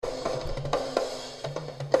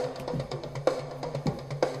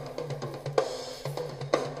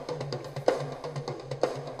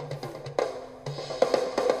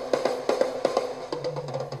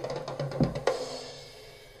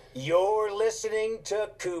listening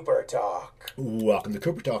to Cooper Talk. Welcome to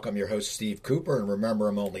Cooper Talk. I'm your host, Steve Cooper, and remember,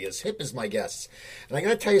 I'm only as hip as my guests. And I got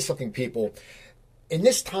to tell you something, people. In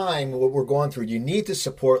this time, what we're going through, you need to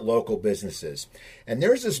support local businesses. And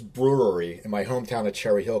there's this brewery in my hometown of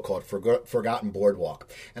Cherry Hill called Forgotten Boardwalk.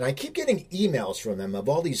 And I keep getting emails from them of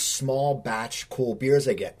all these small batch cool beers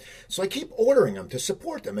I get. So I keep ordering them to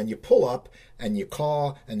support them. And you pull up and you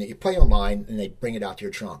call and then you pay online and they bring it out to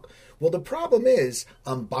your trunk. Well, the problem is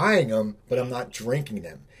I'm buying them, but I'm not drinking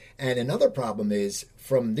them. And another problem is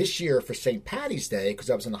from this year for St. Patty's Day, because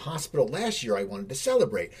I was in the hospital last year, I wanted to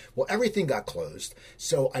celebrate. Well, everything got closed.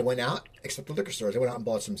 So I went out, except the liquor stores, I went out and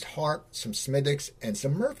bought some Hart, some Smithwick's, and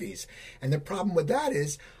some Murphy's. And the problem with that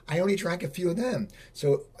is I only drank a few of them.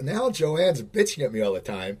 So now Joanne's bitching at me all the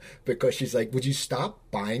time because she's like, would you stop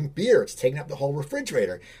buying beer? It's taking up the whole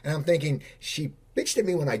refrigerator. And I'm thinking, she bitched at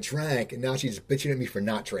me when I drank, and now she's bitching at me for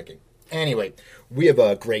not drinking. Anyway, we have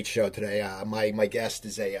a great show today. My guest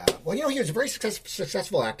is he was a very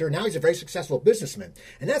successful actor. Now he's a very successful businessman.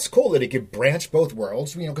 And that's cool that he could branch both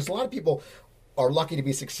worlds, because a lot of people are lucky to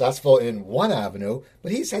be successful in one avenue,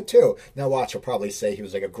 but he's had two. Now watch, he'll probably say he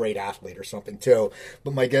was like a great athlete or something too.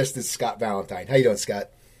 But my guest is Scott Valentine. How you doing, Scott?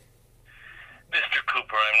 Mr.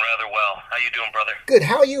 Cooper, I'm rather well. How you doing, brother? Good.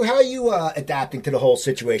 How are you adapting to the whole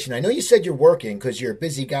situation? I know you said you're working because you're a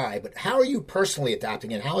busy guy, but how are you personally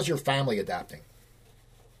adapting, and how is your family adapting?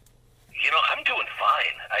 I'm doing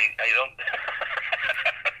fine. I don't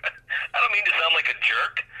I don't mean to sound like a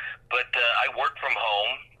jerk, but I work from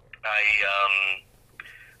home.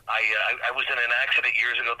 I was in an accident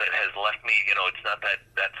years ago that has left me, it's not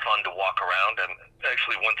that fun to walk around. I'm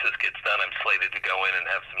actually, once this gets done, I'm slated to go in and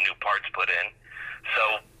have some new parts put in.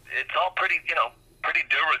 So it's all pretty de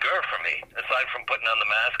rigueur for me, aside from putting on the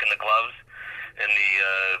mask and the gloves and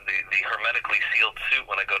the hermetically sealed suit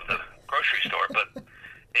when I go to the grocery store. But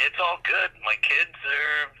it's all good. My kids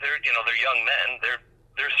they're young men.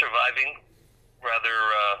 They're surviving rather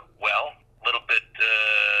well. Little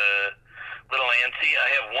antsy. I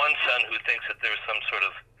have one son who thinks that there's some sort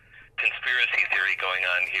of conspiracy theory going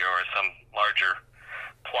on here, or some larger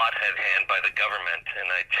plot at hand by the government, and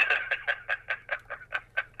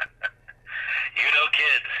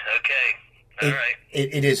kids. Okay. All right.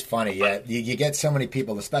 It is funny, yeah. You get so many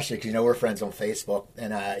people, especially because we're friends on Facebook,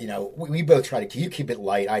 and we both try to keep it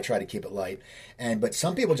light. I try to keep it light, but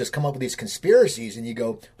some people just come up with these conspiracies, and you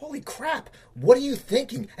go, "Holy crap! What are you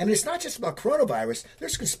thinking?" I mean, it's not just about coronavirus.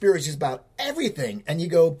 There's conspiracies about everything, and you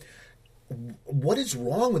go, "What is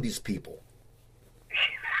wrong with these people?"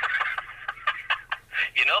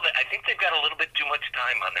 I think they've got a little bit too much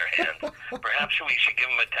time on their hands. Perhaps we should give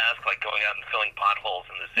them a task like going out and filling potholes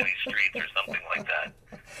in the city streets or something like that.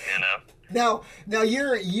 Now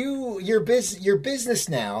your business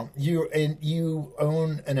now. You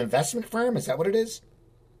own an investment firm. Is that what it is?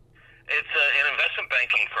 It's an investment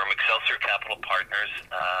banking firm, Excelsior Capital Partners.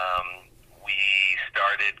 We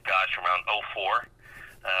started, around 2004.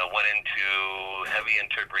 Went heavy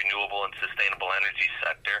into renewable and sustainable energy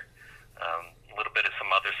sector. A little bit of some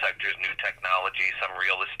other sectors, new technology, some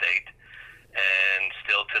real estate, and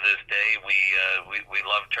still to this day, we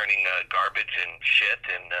love turning garbage and shit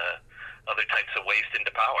and other types of waste into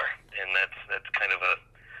power, and that's kind of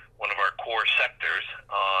one of our core sectors.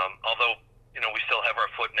 Although we still have our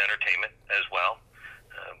foot in entertainment as well.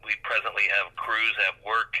 We presently have crews at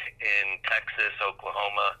work in Texas,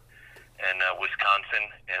 Oklahoma, and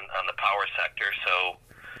Wisconsin, and on the power sector. So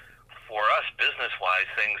for us, business-wise,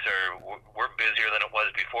 we're busier than it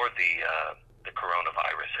was before the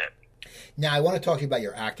coronavirus hit. Now, I want to talk to you about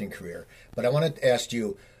your acting career, but I want to ask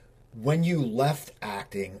you, when you left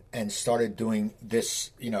acting and started doing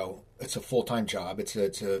this, it's a full-time job, it's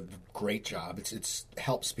a great job, it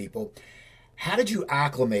helps people. How did you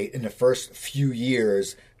acclimate in the first few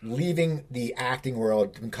years, leaving the acting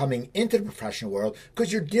world and coming into the professional world?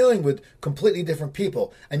 Because you're dealing with completely different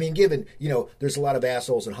people. I mean, given, there's a lot of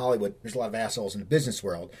assholes in Hollywood, there's a lot of assholes in the business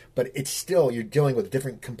world, but it's still, you're dealing with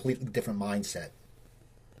a completely different mindset.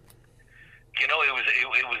 It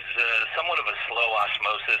was somewhat of a slow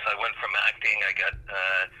osmosis. I went from acting, I got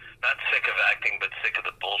not sick of acting, but sick of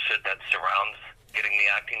the bullshit that surrounds getting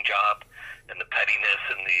the acting job, and the pettiness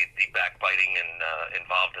and the backbiting and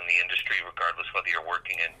involved in the industry, regardless whether you're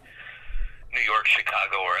working in New York,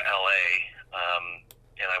 Chicago, or LA.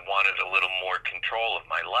 And I wanted a little more control of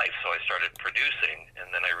my life, so I started producing.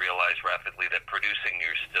 And then I realized rapidly that producing,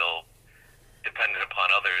 you're still dependent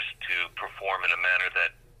upon others to perform in a manner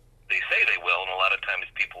that they say they will, and a lot of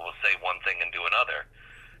times people will say one thing and do another.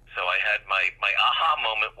 So I had my aha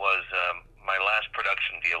moment was my last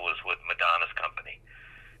production deal was with Madonna's company.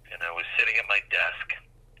 And I was sitting at my desk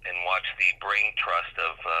and watched the brain trust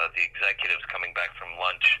of the executives coming back from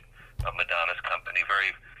lunch of Madonna's company,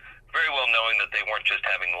 very, very well knowing that they weren't just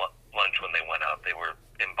having lunch when they went out. They were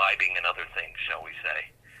imbibing in other things, shall we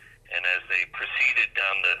say. And as they proceeded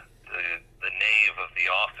down the nave of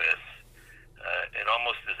the office, it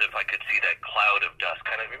almost as if I could see that cloud of dust.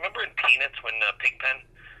 Kind of, remember in Peanuts when Pigpen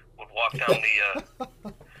would walk down the...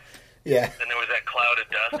 Yeah. And there was that cloud of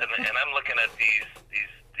dust, and I'm looking at these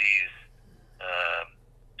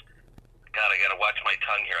God, I got to watch my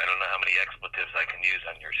tongue here. I don't know how many expletives I can use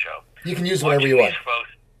on your show. You can use whatever you want. Folks,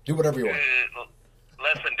 do whatever you want.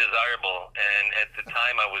 Less than desirable, and at the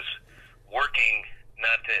time I was working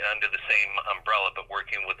under the same umbrella, but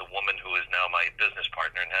working with a woman who is now my business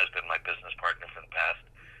partner and has been my business partner for the past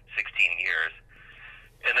 16 years.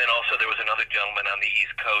 And then also there was another gentleman on the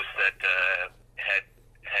East Coast that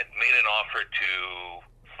had made an offer to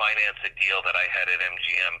finance a deal that I had at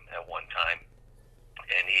MGM at one time.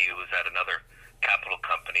 And he was at another capital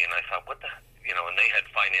company, and I thought, and they had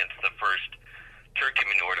financed the first turkey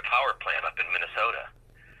manure to power plant up in Minnesota.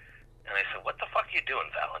 And I said, what the fuck are you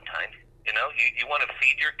doing, Valentine? You want to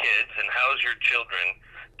feed your kids and house your children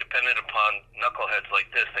dependent upon knuckleheads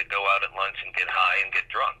like this that go out at lunch and get high and get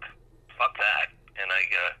drunk. Fuck that. And I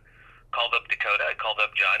called up Dakota, I called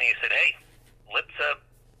up Johnny, I said, hey, let's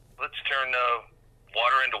turn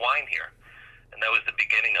water into wine here. And that was the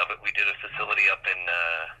beginning of it. We did a facility up in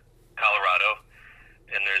Colorado,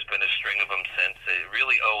 and there's been a string of them since.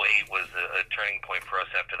 Really, 2008 was a turning point for us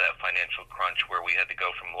after that financial crunch where we had to go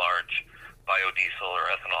from large biodiesel or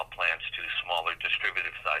ethanol plants to smaller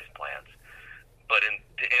distributive-sized plants. But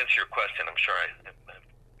to answer your question, I'm sure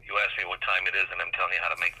you asked me what time it is, and I'm telling you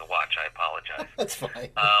how to make the watch. I apologize. That's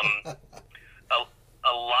fine.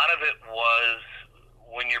 A lot of it was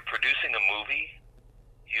when you're producing a movie,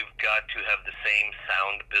 you've got to have the same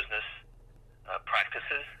sound business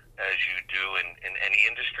practices as you do in any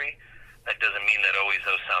industry. That doesn't mean that always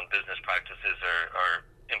those sound business practices are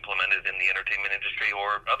implemented in the entertainment industry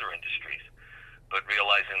or other industries. But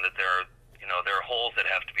realizing that there are holes that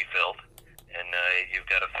have to be filled, and you've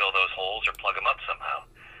got to fill those holes or plug them up somehow.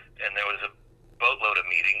 And there was a boatload of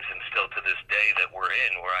meetings, and still to this day that we're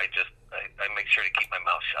in, where I make sure to keep my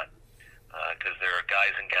mouth shut. Because there are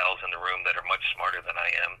guys and gals in the room that are much smarter than I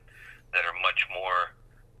am, that are much more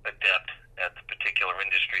adept at the particular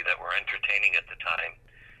industry that we're entertaining at the time.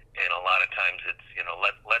 And a lot of times it's,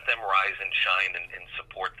 let them rise and shine and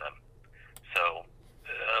support them. So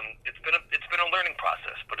it's been a learning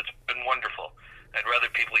process, but it's been wonderful. I'd rather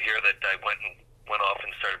people hear that I went off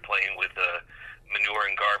and started playing with manure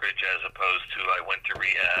and garbage as opposed to I went to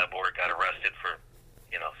rehab or got arrested for,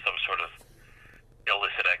 some sort of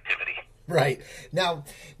illicit activity. Right. Now,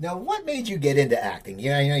 what made you get into acting?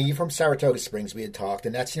 Yeah, you're from Saratoga Springs. We had talked,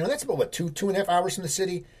 and that's about what, 2.5 hours from the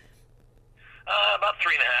city. About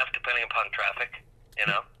 3.5, depending upon traffic.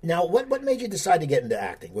 Now, what made you decide to get into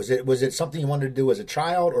acting? Was it something you wanted to do as a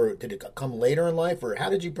child, or did it come later in life, or how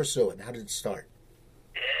did you pursue it? How did it start?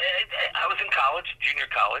 I was in college, junior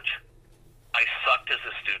college. I sucked as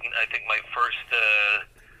a student. I think my first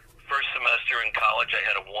semester in college, I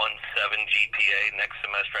had a 1.7 GPA. Next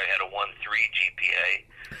semester, I had a 1.3 GPA.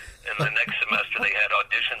 And the next semester, they had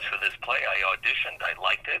auditions for this play. I auditioned. I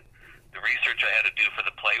liked it. The research I had to do for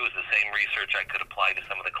the play was the same research I could apply to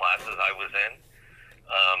some of the classes I was in.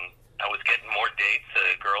 I was getting more dates.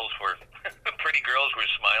 Pretty girls were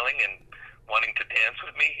smiling and wanting to dance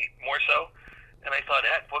with me more so. And I thought,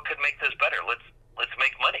 heck, what could make this better? Let's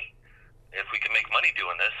make money. If we can make money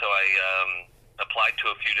doing this. So I applied to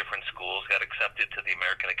a few different schools, got accepted to the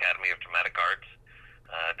American Academy of Dramatic Arts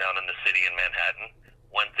down in the city in Manhattan.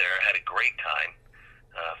 Went there, had a great time.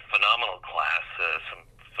 Phenomenal class, some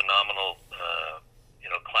phenomenal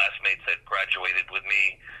classmates that graduated with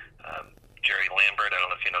me. Jerry Lambert, I don't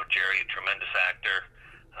know if you know Jerry, a tremendous actor.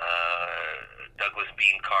 Douglas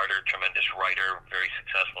Bean Carter, tremendous writer, very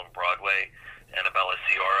successful on Broadway. Annabella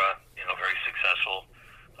Ciara, very successful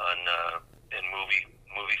in movie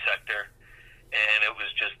sector. And it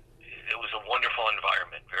was a wonderful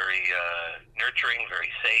environment, very nurturing, very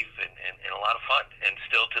safe, and a lot of fun. And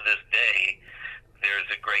still to this day, there's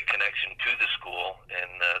a great connection to the school, and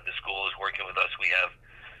the school is working with us. We have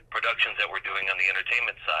productions that we're doing on the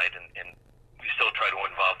entertainment side, and we still try to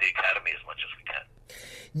involve the Academy as much as we can.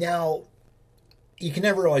 Now, you can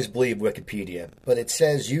never always believe Wikipedia, but it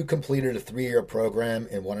says you completed a 3-year program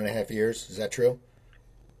in 1.5 years. Is that true?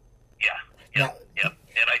 Yeah. And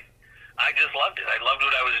I just loved it. I loved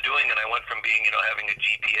what I was doing, and I went from being, having a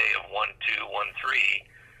GPA of 1.2, 1.3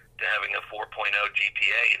 to having a 4.0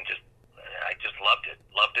 GPA, and I just loved it.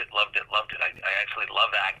 Loved it. I actually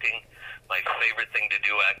love acting. My favorite thing to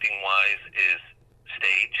do acting-wise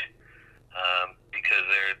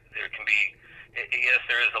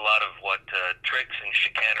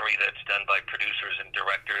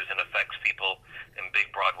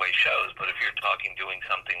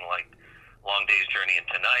Enemy and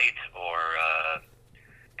Tonight or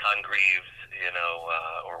Congreve's,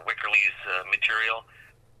 or Wickerly's material.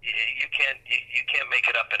 You can't make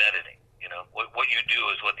it up in editing. What you do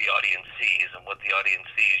is what the audience sees, and what the audience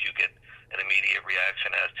sees, you get an immediate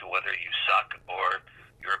reaction as to whether you suck or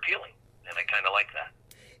you're appealing, and I kind of like that.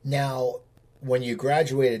 Now, when you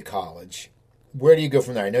graduated college, where do you go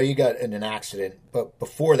from there? I know you got in an accident, but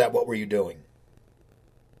before that, what were you doing?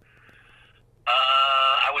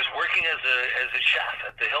 I was working as a chef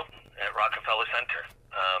at the Hilton at Rockefeller Center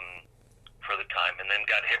for the time, and then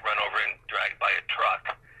got run over and dragged by a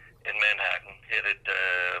truck in Manhattan, hit at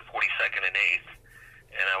 42nd and 8th,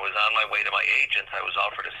 and I was on my way to my agents. I was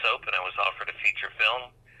offered a soap, and I was offered a feature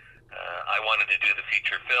film. I wanted to do the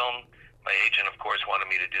feature film. My agent, of course, wanted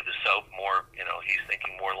me to do the soap more. He's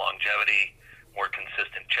thinking more longevity, more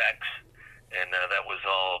consistent checks, and that was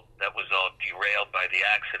all derailed by the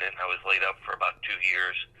accident. I was laid up for about 2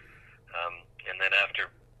 years, and then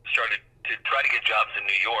after started to try to get jobs in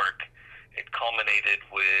New York. It culminated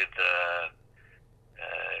with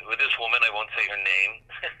this woman. I won't say her name.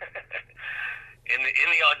 in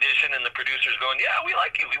the audition, and the producers going, "Yeah, we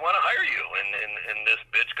like you. We want to hire you." And this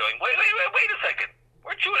bitch going, "Wait a second.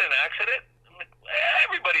 Weren't you in an accident?" I'm like,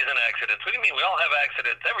 "Everybody's in accidents. What do you mean? We all have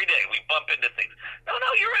accidents every day. We bump into things." No,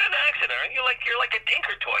 you're in an accident. Aren't you? You're like a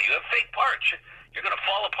tinker toy. You have fake parts. You're going to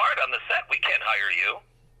fall apart on the set. We can't hire you.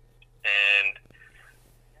 And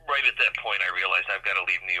right at that point, I realized I've got to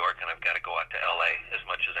leave New York and I've got to go out to L.A. As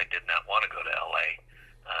much as I did not want to go to L.A.,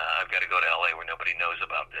 I've got to go to L.A. where nobody knows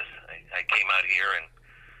about this. I came out here and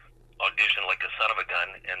auditioned like a son of a gun,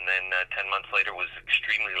 and then 10 months later was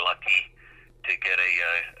extremely lucky to get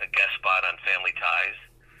a guest spot on Family Ties.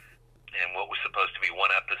 And what was supposed to be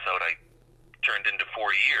one episode, I turned into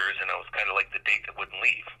 4 years, and it was kind of like the date that wouldn't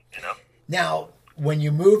leave, Now, when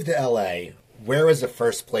you moved to L.A., where was the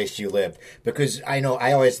first place you lived? Because I know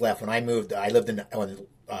I always laugh when I moved. I lived on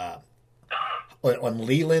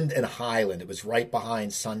Leland and Highland. It was right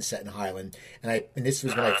behind Sunset and Highland, and this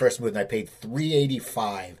was when I first moved. And I paid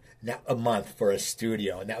 $385 a month for a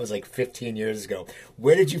studio, and that was like 15 years ago.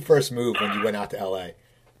 Where did you first move when you went out to L.A.?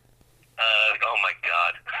 Oh my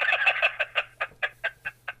God!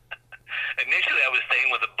 Initially, I was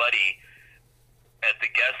staying with a buddy at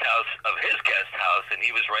the guest house of his guest house, and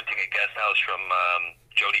he was renting a guest house from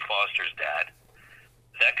Jodie Foster's dad.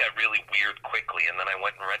 That got really weird quickly, and then I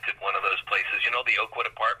went and rented one of those places. The Oakwood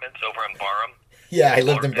Apartments over in Barham? Yeah, I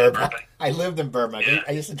lived in Burbank. I lived in Burbank. Yeah.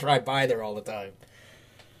 I used to drive by there all the time.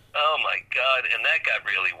 Oh my God, and that got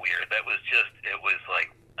really weird. That was it was like,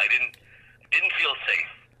 I didn't feel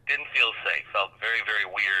safe. Didn't feel safe. Felt very, very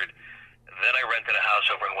weird. Then I rented a house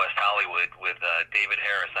over in West Hollywood with David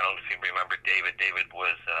Harris. I don't know if you remember David. David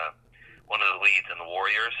was one of the leads in The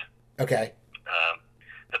Warriors. Okay.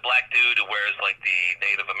 The black dude who wears like the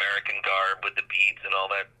Native American garb with the beads and all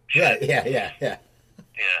that shit. Yeah. Yeah.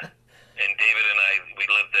 And David and I, we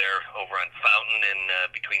lived there over on Fountain and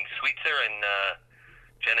between Sweetser and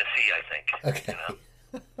Genesee, I think. Okay.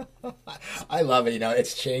 I love it.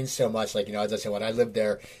 It's changed so much. Like, as I said, when I lived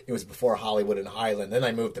there, it was before Hollywood and Highland. Then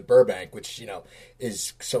I moved to Burbank, which,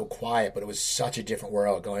 is so quiet, but it was such a different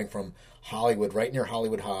world going from Hollywood, right near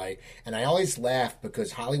Hollywood High. And I always laugh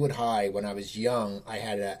because Hollywood High, when I was young, I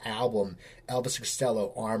had an album, Elvis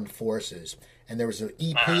Costello, Armed Forces. And there was an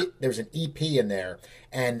EP in there,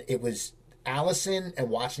 and it was Allison and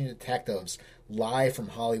Washington Detectives live from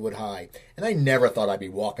Hollywood High. And I never thought I'd be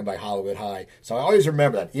walking by Hollywood High. So I always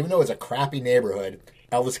remember that. Even though it was a crappy neighborhood,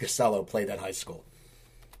 Elvis Costello played at high school.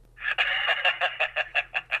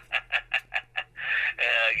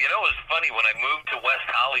 It was funny when I moved to West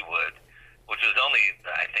Hollywood, which was only,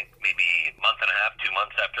 I think, maybe a month and a half, 2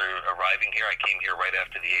 months after arriving here. I came here right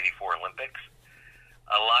after the '84 Olympics.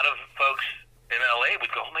 A lot of folks in LA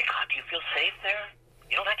would go, "Oh my God, do you feel safe there?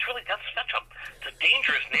 That's such a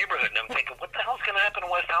dangerous neighborhood." And I'm thinking, what the hell's going to happen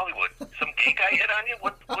in West Hollywood? Some gay guy hit on you?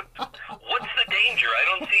 What's the danger? I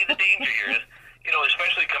don't see the danger here.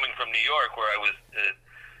 Especially coming from New York, where I was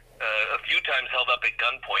a few times held up at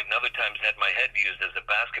gunpoint, and other times had my head used as a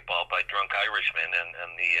basketball by drunk Irishmen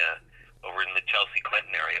and the over in the Chelsea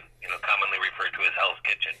Clinton area, commonly referred to as Hell's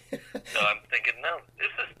Kitchen. So I'm thinking, no,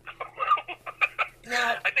 this is.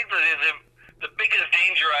 I think the biggest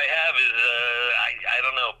danger I have is I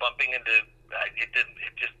don't know, bumping into. It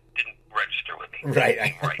just didn't register with me.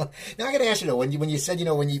 Right. Right. Now I got to ask you though, when you said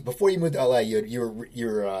before you moved to LA, you're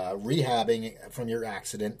rehabbing from your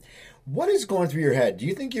accident. What is going through your head? Do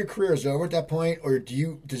you think your career is over at that point, or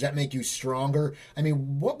does that make you stronger? I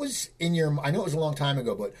mean, what was in your? I know it was a long time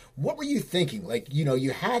ago, but what were you thinking? Like, you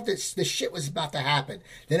had this shit was about to happen,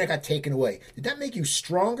 then it got taken away. Did that make you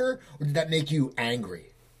stronger, or did that make you angry?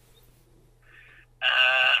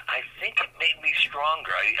 I think it made me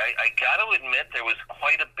stronger. I got to admit there was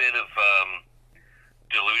quite a bit of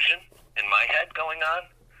delusion in my head going on.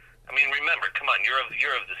 I mean, remember, come on, you're of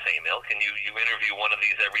the same ilk, and you interview one of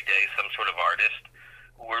these every day, some sort of artist.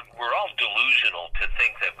 We're all delusional to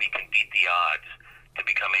think that we can beat the odds to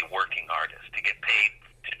become a working artist, to get paid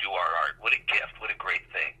to do our art. What a gift! What a great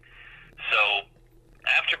thing! So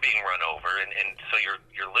after being run over, and so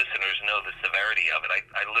your listeners know the severity of it,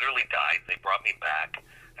 I literally died. They brought me back.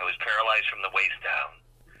 I was paralyzed from the waist down.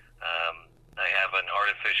 I have an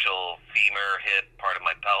artificial femur hit, part of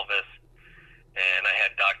my pelvis. And I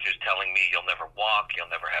had doctors telling me, you'll never walk, you'll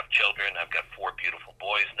never have children. I've got 4 beautiful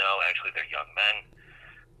boys now. Actually, they're young men.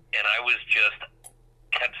 And I was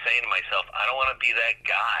kept saying to myself, I don't want to be that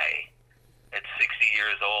guy at 60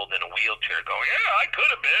 years old in a wheelchair going, yeah, I could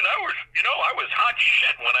have been. I was hot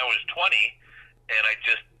shit when I was 20. And I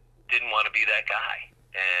just didn't want to be that guy.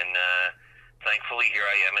 And thankfully, here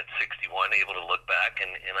I am at 61, able to look back,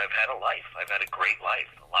 and I've had a life. I've had a great life,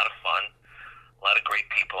 a lot of fun. A lot of great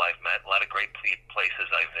people I've met, a lot of great places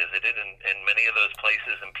I've visited, and many of those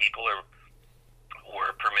places and people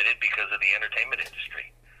were permitted because of the entertainment industry.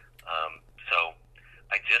 So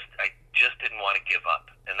I just didn't want to give up,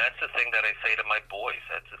 and that's the thing that I say to my boys.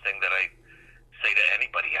 That's the thing that I say to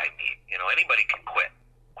anybody I meet. Anybody can quit.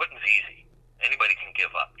 Quitting's easy. Anybody can give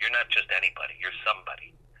up. You're not just anybody. You're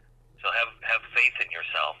somebody. So have faith in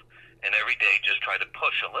yourself, and every day just try to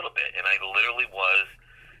push a little bit. And I literally was.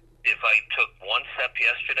 If I took 1 step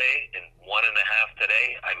yesterday and 1.5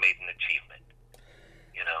 today, I made an achievement.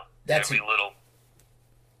 Every little.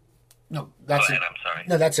 No, Go ahead, I'm sorry.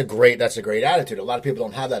 No, that's a great attitude. A lot of people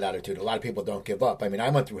don't have that attitude. A lot of people don't give up. I mean,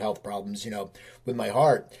 I went through health problems, with my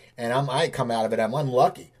heart, and I come out of it. I'm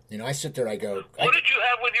unlucky. I sit there. I go. What did you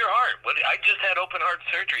have with your heart? I just had open heart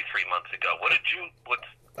surgery 3 months ago.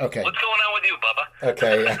 Okay. What's going on with you, Bubba?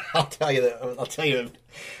 Okay, I'll tell you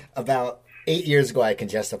about 8 years ago, I had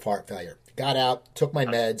congestive heart failure. Got out, took my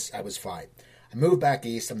meds, I was fine. I moved back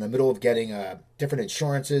east. I'm in the middle of getting different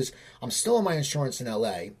insurances. I'm still on my insurance in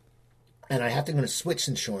LA, and I have to go to switch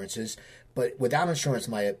insurances. But without insurance,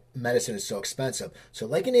 my medicine is so expensive. So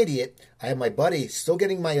like an idiot, I have my buddy still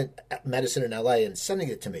getting my medicine in LA and sending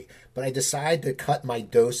it to me. But I decided to cut my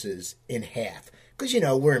doses in half because,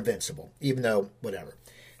 we're invincible, even though whatever.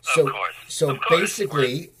 So, of course. So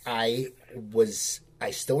basically, I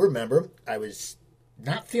still remember I was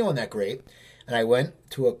not feeling that great, and I went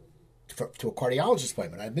to a cardiologist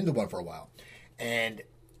appointment. I'd been to one for a while, and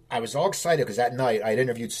I was all excited because that night I had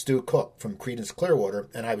interviewed Stu Cook from Creedence Clearwater,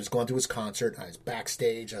 and I was going to his concert. I was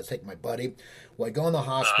backstage. I was taking my buddy. Well, I go in the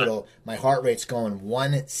hospital. My heart rate's going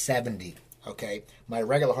 170. Okay, my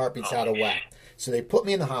regular heartbeat's out of whack. So they put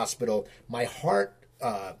me in the hospital. My heart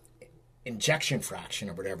injection fraction,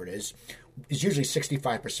 or whatever it is usually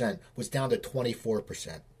 65%, was down to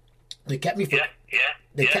 24%. They kept me for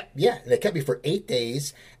they kept me for 8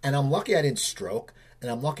 days, and I'm lucky I didn't stroke,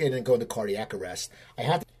 and I'm lucky I didn't go into cardiac arrest. I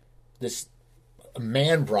had this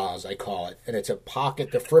man bra, as I call it, and it's a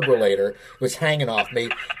pocket defibrillator. It was hanging off me,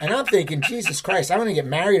 and I'm thinking, Jesus Christ, I'm going to get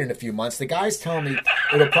married in a few months. The guy's telling me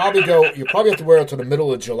you'll probably have to wear it until the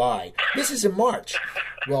middle of July. This is in March.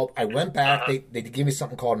 Well, I went back. They give me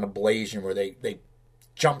something called an ablation, where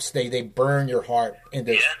they burn your heart in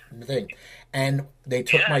this thing, and they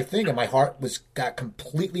took my thing, and my heart got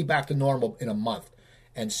completely back to normal in a month.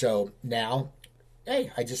 And so now,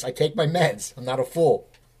 hey, I take my meds. I'm not a fool.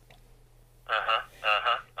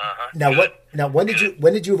 Now when did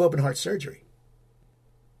you have open heart surgery?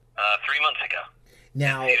 3 months ago.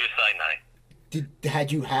 Now, Cedars-Sinai.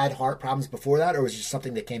 Had you had heart problems before that, or was it just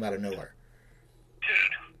something that came out of nowhere?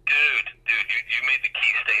 Dude, you made the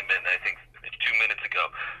key statement, I think, 2 minutes ago.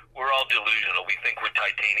 We're all delusional. We think we're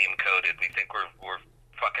titanium coated. We think we're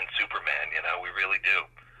fucking Superman, we really do.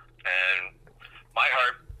 And my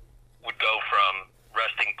heart would go from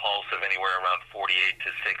resting pulse of anywhere around 48 to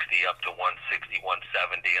 60 up to 160,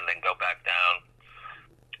 170, and then go back down.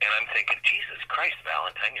 And I'm thinking, Jesus Christ,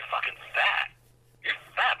 Valentine, you're fucking fat. You're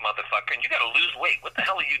fat, motherfucker, and you got to lose weight. What the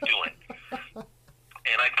hell are you doing?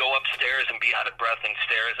 And I'd go upstairs and be out of breath in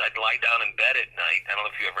stairs. I'd lie down in bed at night. I don't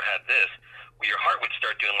know if you ever had this, where your heart would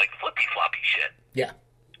start doing like flippy-floppy shit. Yeah.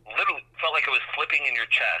 Literally felt like it was flipping in your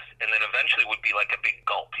chest, and then eventually would be like a big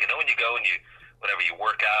gulp. When you go and you whatever, you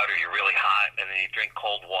work out or you're really hot, and then you drink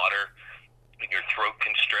cold water, and your throat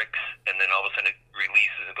constricts, and then all of a sudden it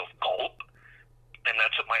releases and goes gulp, and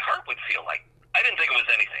that's what my heart would feel like. I didn't think it was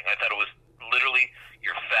anything. I thought it was literally,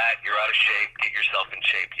 you're fat, you're out of shape, get yourself in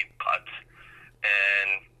shape, you putz.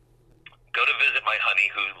 And go to visit my honey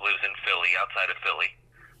who lives in Philly, outside of Philly.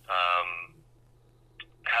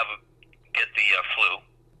 Get the flu.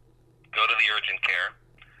 Go to the urgent care.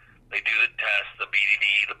 They do the test, the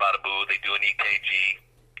BDD, the bada boo. They do an EKG.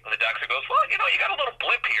 And the doctor goes, well, you got a little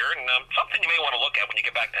blip here, and something you may want to look at when you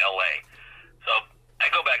get back to L.A. So I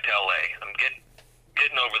go back to L.A. I'm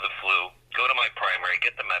getting over the flu. Go to my primary,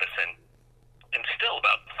 get the medicine. And still,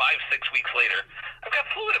 about 5-6 weeks later, I've got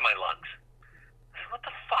fluid in my lungs. What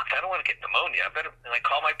the fuck? I don't want to get pneumonia. And I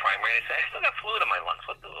call my primary and I say, I still got fluid in my lungs.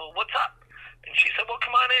 What's up? And she said, well,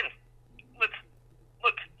 come on in. Let's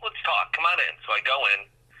talk. Come on in. So I go in.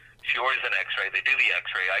 She orders an X-ray. They do the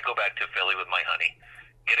X-ray. I go back to Philly with my honey.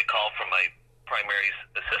 Get a call from my primary's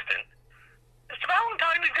assistant. Mr.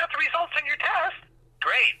 Valentine, we've got the results on your test.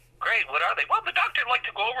 Great. What are they? Well, the doctor would like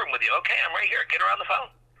to go over them with you. Okay, I'm right here. Get her on the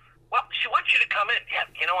phone. Well, she wants you to come in. Yeah,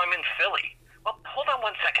 I'm in Philly. Well, hold on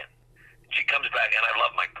 1 second. She comes back, and I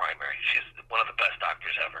love my primary. She's one of the best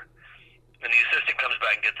doctors ever. And the assistant comes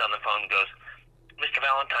back and gets on the phone and goes, Mr.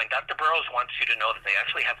 Valentine, Dr. Burroughs wants you to know that they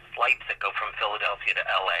actually have flights that go from Philadelphia to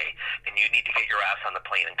L.A., and you need to get your ass on the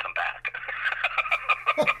plane and come back.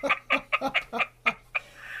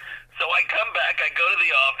 So I come back, I go to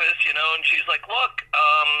the office, and she's like, look,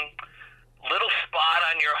 little spot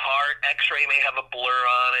on your heart, X-ray may have a blur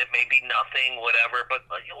on it, maybe nothing, whatever, but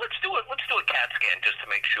let's do a CAT scan just to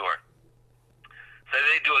make sure. So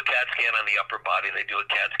they do a CAT scan on the upper body, they do a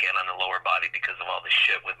CAT scan on the lower body because of all the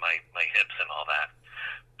shit with my hips and all that.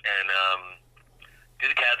 And do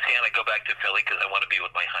the CAT scan, I go back to Philly because I want to be with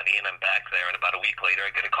my honey, and I'm back there, and about a week later I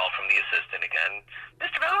get a call from the assistant again.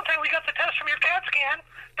 Mr. Valentine, we got the test from your CAT scan.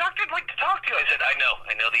 Doctor'd like to talk to you. I said, I know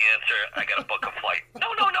the answer. I got to book a flight. No,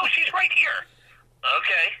 she's right here.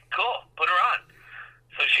 Okay, cool. Put her on.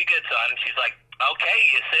 So she gets on, and she's like, okay,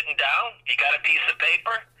 you sitting down? You got a piece of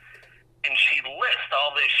paper? And she lists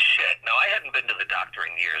all this shit. Now, I hadn't been to the doctor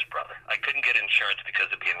in years, brother. I couldn't get insurance because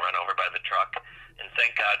of being run over by the truck. And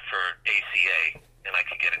thank God for ACA, and I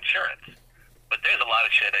could get insurance. But there's a lot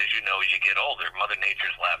of shit, as you know, as you get older. Mother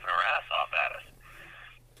Nature's laughing her ass off at us.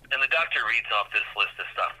 And the doctor reads off this list of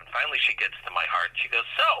stuff, and finally she gets to my heart. She goes,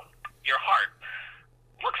 so, your heart,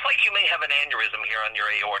 looks like you may have an aneurysm here on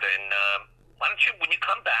your aorta, and why don't you, when you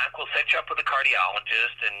come back, we'll set you up with a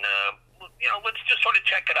cardiologist, and, let's just sort of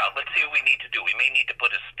check it out. Let's see what we need to do. We may need to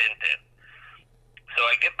put a stent in. So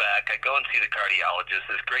I get back, I go and see the cardiologist,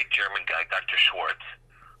 this great German guy, Dr. Schwartz.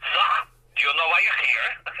 So, do you know why you're here?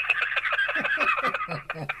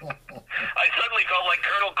 I suddenly felt like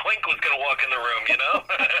Colonel Klink was going to walk in the room,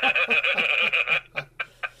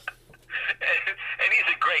 And he's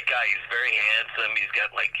a great guy. He's very handsome. He's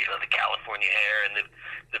got the California hair and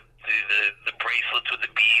the bracelets with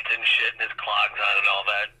the beads and shit and his clogs on and all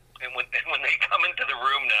that. And when they come into the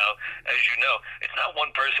room now, as you know, it's not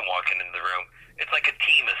one person walking into the room. It's like a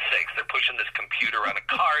team of 6. They're pushing this computer on a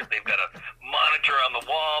cart. They've got a monitor on the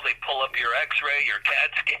wall. They pull up your X-ray, your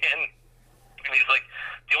CAT scan. And he's like,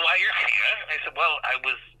 do you know why you're here? I said, well, I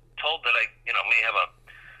was told that I, may have a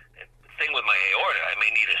thing with my aorta. I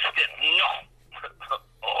may need a stent. No.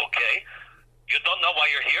 Okay. You don't know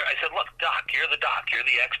why you're here? I said, look, doc, you're the doc. You're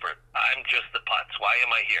the expert. I'm just the putz. Why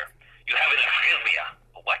am I here? You have an arrhythmia.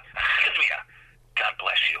 What? Arrhythmia. God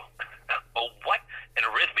bless you. Oh, what? An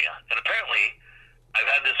arrhythmia. And apparently, I've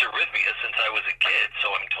had this arrhythmia since I was a kid,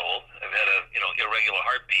 so I'm told. I've had a, irregular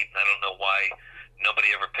heartbeat, and I don't know why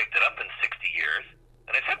nobody ever picked it up in 60 years.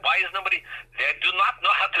 And I said, why is nobody... They do not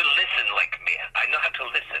know how to listen like me. I know how to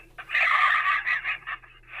listen.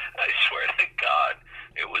 I swear to God.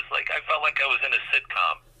 It was like, I felt like I was in a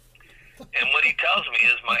sitcom. And what he tells me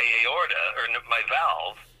is my aorta, or my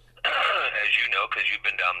valve, as you know, because you've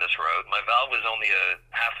been down this road, my valve is only a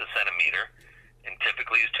half a centimeter, and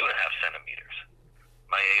typically is 2.5 centimeters.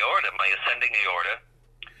 My aorta, my ascending aorta,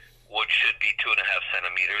 which should be 2.5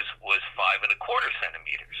 centimeters, was 5.25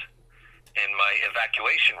 centimeters. And my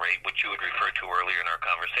evacuation rate, which you would refer to earlier in our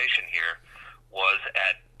conversation here, was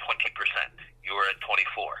at 20%. You were at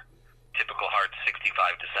 24. Typical heart, 65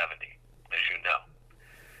 to 70, as you know.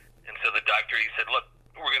 And so the doctor, he said, look,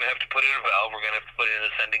 we're going to have to put in a valve, we're going to have to put in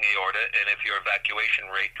an ascending aorta, and if your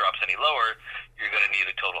evacuation rate drops any lower, you're going to need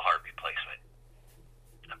a total heart replacement.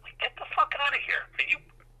 I'm like, get the fuck out of here. Are you...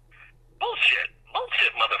 Bullshit,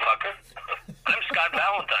 motherfucker. I'm Scott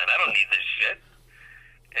Valentine. I don't need this shit.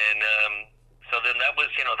 And so then that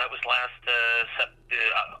was last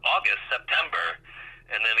September,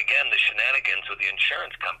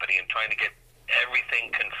 insurance company and trying to get everything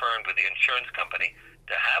confirmed with the insurance company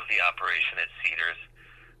to have the operation at Cedars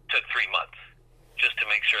took 3 months, just to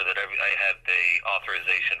make sure that I had the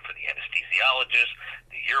authorization for the anesthesiologist,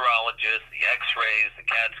 the urologist, the x-rays, the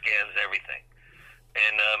CAT scans, everything.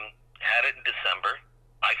 And had it in December.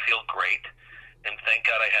 I feel great. And thank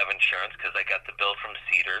God I have insurance because I got the bill from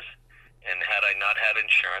Cedars. And had I not had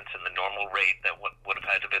insurance and the normal rate that would have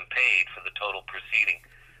had to been paid for the total proceeding,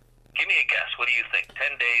 give me a guess. What do you think?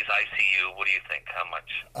 10 days ICU, what do you think? How much?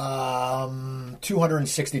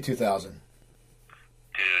 $262,000.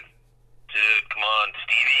 Dude, come on,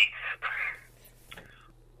 Stevie.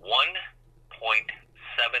 $1.7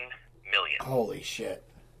 million. Holy shit.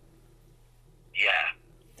 Yeah.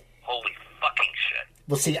 Holy fucking shit.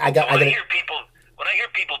 Well, see, When I hear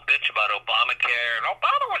people bitch about Obamacare, and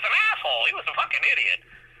Obama was an asshole, he was a fucking idiot.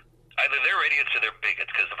 Either they're idiots or they're bigots,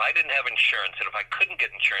 because if I didn't have insurance, and if I couldn't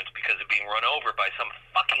get insurance because of being run over by some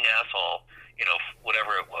fucking asshole,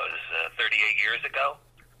 whatever it was, 38 years ago,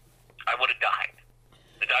 I would have died.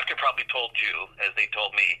 The doctor probably told you, as they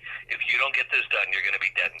told me, if you don't get this done, you're going to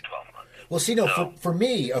be dead in 12 months. Well, see, for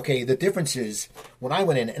me, okay, the difference is when I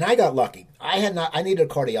went in, and I got lucky. I needed a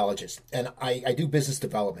cardiologist, and I do business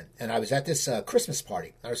development, and I was at this Christmas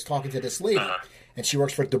party. I was talking to this lady, and she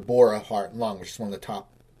works for Deborah Heart and Lung, which is one of the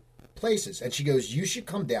top places. And she goes, you should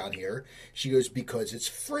come down here. She goes, because it's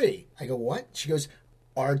free. I go, what? She goes,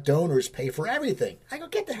 our donors pay for everything. I go,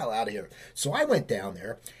 get the hell out of here. So I went down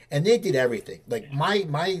there, and they did everything. Like my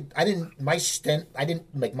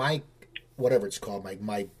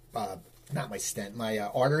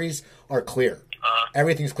arteries are clear.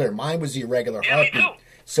 Everything's clear. Mine was irregular heartbeat. Me too.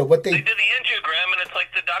 So what they did the angiogram, and it's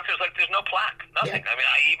like the doctor's like, there's no plaque, nothing. Yeah. I mean,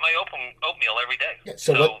 I eat my oatmeal every day. Yeah.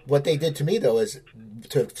 So what they did to me though is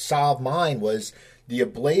to solve mine was the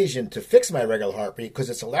ablation to fix my regular heartbeat because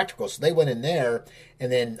it's electrical. So they went in there,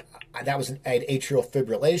 and then I had atrial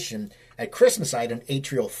fibrillation. At Christmas, I had an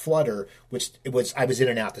atrial flutter, I was in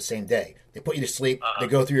and out the same day. They put you to sleep, They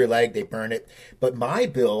go through your leg, they burn it. But my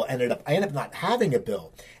bill I ended up not having a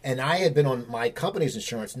bill. And I had been on my company's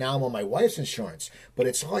insurance, now I'm on my wife's insurance. But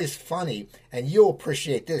it's always funny, and you'll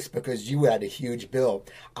appreciate this because you had a huge bill.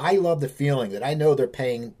 I love the feeling that I know they're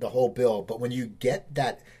paying the whole bill, but when you get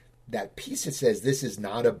that piece that says this is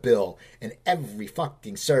not a bill, and every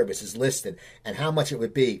fucking service is listed and how much it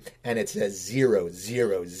would be, and it says 0,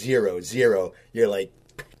 0, 0, 0, you're like,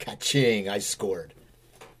 ka-ching, I scored.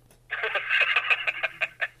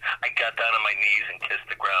 I got down on my knees and kissed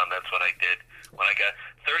the ground. That's what I did when I got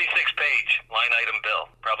 36-page line item bill.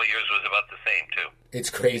 Probably yours was about the same too. It's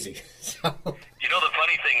crazy. The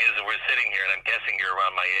funny thing is that we're sitting here, and I'm guessing you're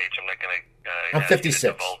around my age. I'm not going to I'm 56.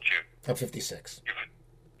 divulge you. I'm 56. You're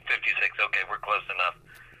 56. Okay, we're close enough.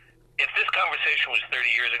 If this conversation was 30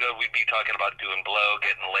 years ago, we'd be talking about doing blow,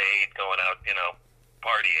 getting laid, going out,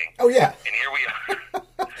 partying. Oh yeah. And here we are.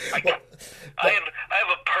 I have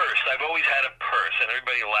a purse. I've always had a purse, and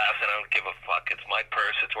everybody laughs, and I don't give a fuck. It's my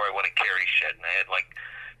purse. It's where I want to carry shit. And I had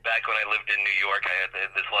back when I lived in New York, I had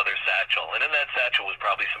this leather satchel, and in that satchel was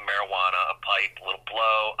probably some marijuana, a pipe, a little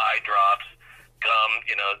blow, eye drops, gum,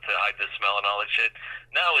 to hide the smell and all that shit.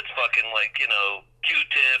 Now it's fucking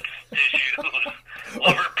Q-tips, tissues,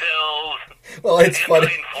 liver pills. Well, it's funny.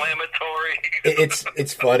 Anti-inflammatory.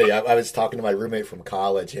 It's funny. I was talking to my roommate from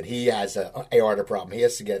college, and he has a aorta problem. He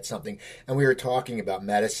has to get something, and we were talking about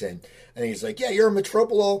medicine, and he's like, "Yeah, you're a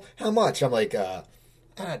metoprolol. How much?" I'm like,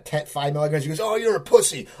 5 milligrams. He goes, "Oh, you're a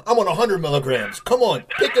pussy. I'm on 100 milligrams. Come on,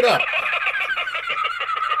 pick it up."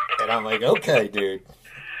 And I'm like, "Okay, dude."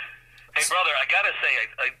 Hey, brother, I gotta say,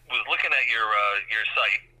 I was looking at your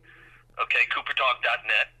site. Okay,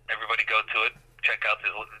 CooperTalk.net. Everybody go to it. Check out.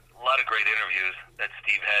 There's a lot of great interviews that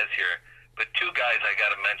Steve has here. But two guys I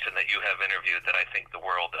got to mention that you have interviewed that I think the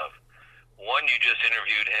world of. One, you just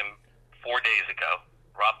interviewed him 4 days ago.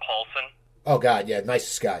 Rob Paulson. Oh, God, yeah.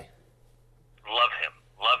 Nicest guy. Love him.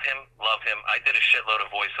 Love him. Love him. I did a shitload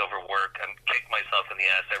of voiceover work and kicked myself in the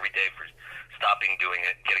ass every day for stopping doing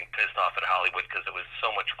it, getting pissed off at Hollywood because it was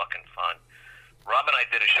so much fucking fun. Rob and I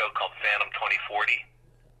did a show called Phantom 2040.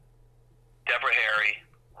 Deborah Harry,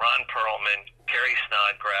 Ron Perlman, Carrie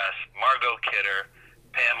Snodgrass, Margot Kidder,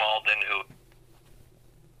 Pam Alden, who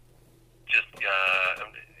just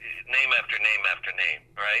name after name after name,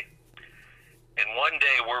 right? And one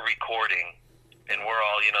day we're recording, and we're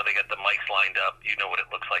all, they got the mics lined up. You know what it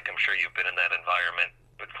looks like. I'm sure you've been in that environment.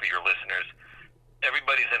 But for your listeners,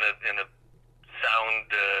 everybody's in a sound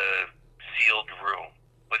sealed room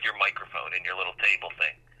with your microphone and your little table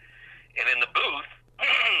thing. And in the booth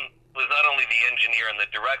was not only the engineer and the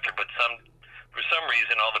director, but for some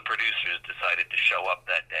reason all the producers decided to show up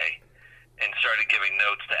that day and started giving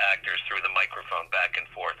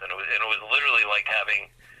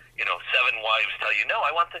 7 wives tell you, no,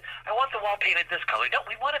 I want the wall painted this color. No,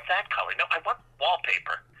 we want it that color. No, I want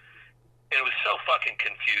wallpaper. And it was so fucking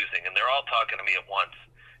confusing, and they're all talking to me at once.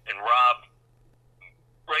 And Rob,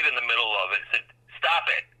 right in the middle of it, said, "Stop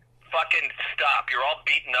it. Fucking stop. You're all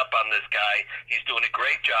beaten up on this guy. He's doing a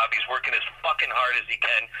great job. He's working as fucking hard as he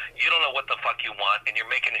can. You don't know what the fuck you want, and you're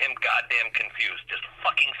making him goddamn confused. Just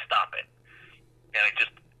fucking stop it." And I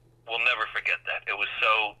just will never forget that. It was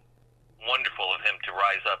so wonderful of him to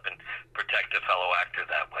rise up and protect a fellow actor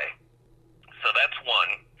that way. So that's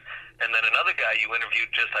one. And then another guy you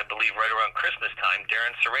interviewed just, I believe, right around Christmas time,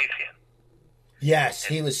 Darren Sarafian. Yes,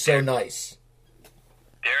 he was so nice.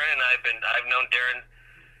 Darren and I've known Darren.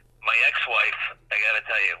 My ex-wife, I got to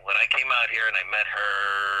tell you, when I came out here and I met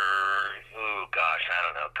her,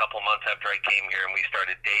 a couple months after I came here, and we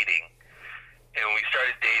started dating. And when we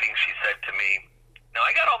started dating, she said to me, "Now,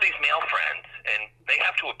 I got all these male friends, and they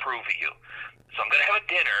have to approve of you. So I'm going to have a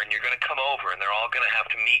dinner, and you're going to come over, and they're all going to have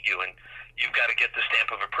to meet you, and you've got to get the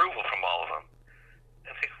stamp of approval from all of them."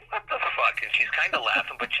 I think, what the fuck? And she's kind of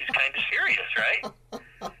laughing, but she's kind of serious, right?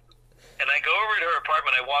 And I go over to her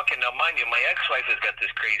apartment, I walk in. Now, mind you, my ex-wife has got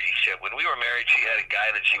this crazy shit. When we were married, she had a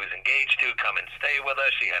guy that she was engaged to come and stay with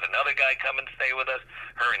us. She had another guy come and stay with us.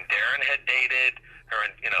 Her and Darren had dated. Her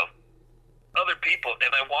and, other people.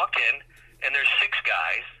 And I walk in, and there's 6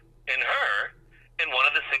 guys and her, and one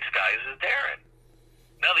of the 6 guys is Darren.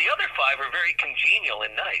 Now, the other 5 are very congenial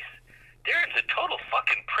and nice. Darren's a total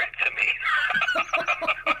fucking prick to me.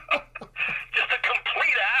 Just a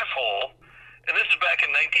complete asshole. And this is back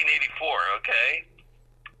in 1984, okay?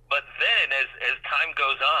 But then, as time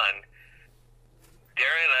goes on,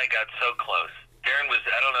 Darren and I got so close. Darren was,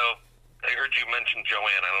 I don't know, I heard you mention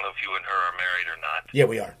Joanne. I don't know if you and her are married or not. Yeah,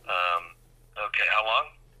 we are. Okay, how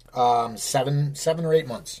long? 7 or 8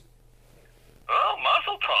 months. Oh,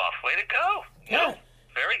 mazel tov. Way to go. Yeah.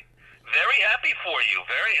 Very, very happy for you.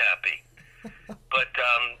 Very happy. But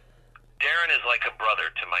Darren is like a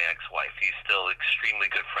brother to my ex-wife. He's still extremely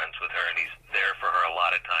good friends with her, and he's there for her a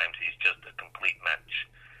lot of times. He's just a complete mensch.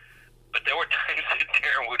 But there were times that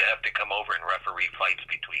Darren would have to come over and referee fights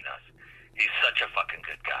between us. He's such a fucking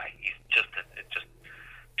good guy. He's just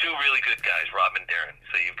 2 really good guys, Rob and Darren.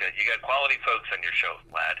 So you got quality folks on your show,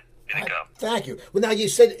 lad. Way to go. Thank you. Well, now you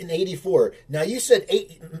said in 84. Now you said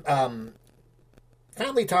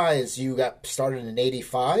Family Ties, you got started in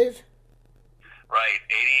 85? Right,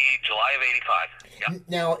 July of 85.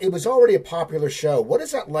 Yep. Now, it was already a popular show. What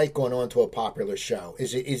is that like going on to a popular show?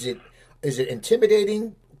 Is it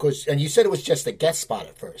intimidating? And you said it was just a guest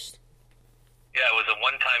spot at first. Yeah, it was a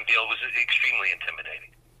one-time deal. It was extremely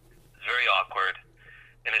intimidating. It was very awkward.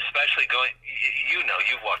 And especially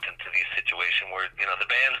you've walked into these situations where, the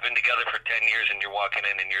band's been together for 10 years and you're walking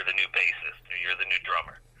in and you're the new bassist or you're the new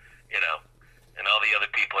drummer, and all the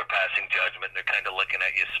other people are passing judgment. They're kind of looking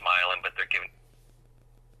at you, smiling, but they're giving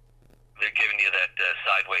you that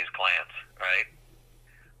sideways glance, right?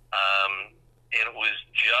 And it was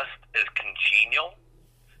just as congenial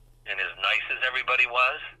and as nice as everybody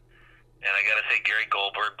was. And I got to say, Gary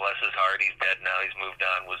Goldberg, bless his heart, he's dead now, he's moved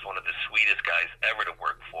on, was one of the sweetest guys ever to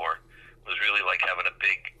work for. It was really like having a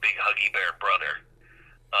big huggy bear brother.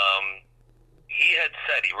 He had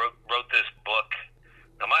said, he wrote this book.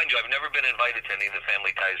 Now, mind you, I've never been invited to any of the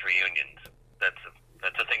Family Ties reunions. That's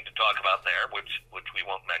a thing to talk about there, which we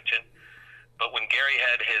won't mention. But when Gary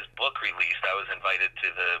had his book released, I was invited to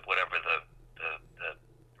the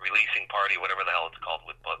releasing party, whatever the hell it's called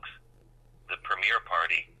with books, the premiere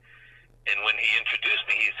party. And when he introduced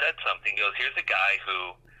me, he said something. He goes, "Here's a guy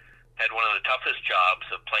who had one of the toughest jobs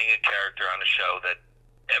of playing a character on a show that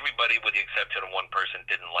everybody, with the exception of one person,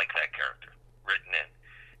 didn't like that character written in.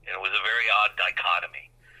 And it was a very odd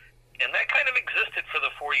dichotomy. And that kind of existed for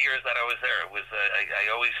the 4 years that I was there. It was I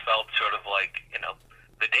always felt sort of like,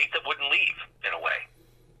 the date that wouldn't leave, in a way."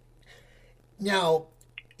 Now,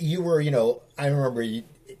 you were, I remember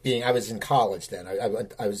I was in college then.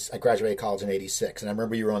 I graduated college in 86, and I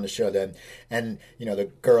remember you were on the show then, and, the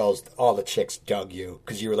girls, all the chicks dug you,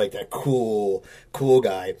 because you were like that cool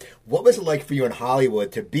guy. What was it like for you in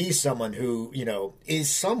Hollywood to be someone who, is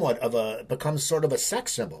somewhat becomes sort of a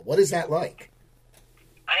sex symbol? What is that like?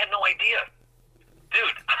 I had no idea.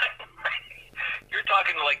 Dude, you're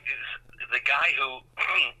talking like the guy who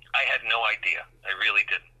I had no idea. I really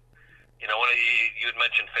didn't. When you had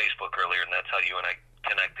mentioned Facebook earlier, and that's how you and I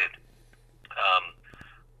connected.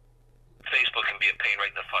 Facebook can be a pain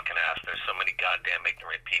right in the fucking ass. There's so many goddamn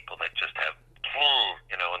ignorant people that just have,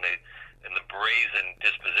 and the brazen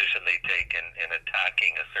disposition they take in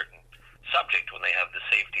attacking a certain subject when they have the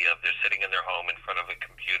safety of they're sitting in their home in front of a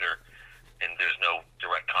computer and there's no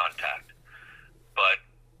direct contact. But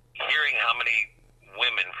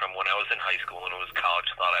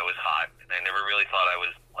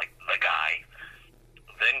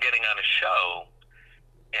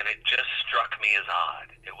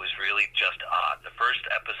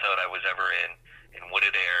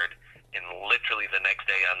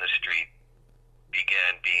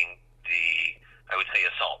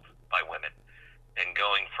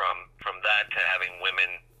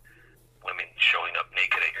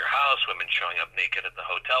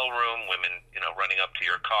running up to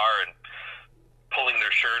your car and pulling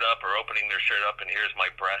their shirt up or opening their shirt up and here's my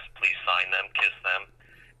breast, please sign them, kiss them.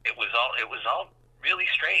 It was all really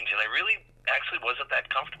strange, and I really actually wasn't that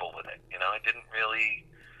comfortable with it. I didn't really.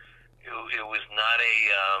 It was not a.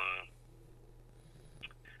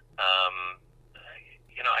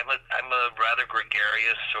 I'm a rather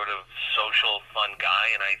gregarious, sort of social, fun guy,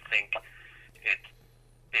 and I think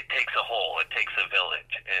it takes a whole, it takes a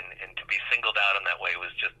village, and to be singled out in that way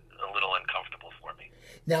was just a little uncomfortable for me.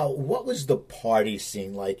 Now, what was the party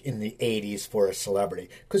scene like in the 80s for a celebrity?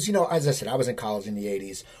 Because, as I said, I was in college in the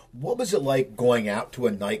 80s. What was it like going out to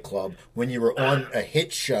a nightclub when you were on a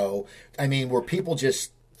hit show? I mean, were people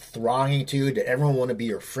just thronging to you? Did everyone want to be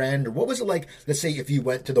your friend? Or what was it like, let's say, if you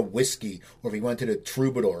went to the Whiskey or if you went to the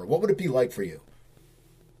Troubadour? What would it be like for you?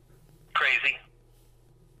 Crazy.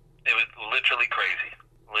 It was literally crazy.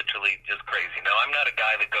 Literally just crazy. Now, I'm not a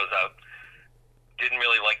guy that goes out. Didn't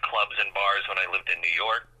really like clubs and bars when I lived in New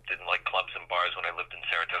York. Didn't like clubs and bars when I lived in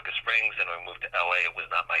Saratoga Springs. And when I moved to LA, it was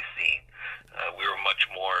not my scene. We were much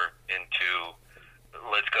more into,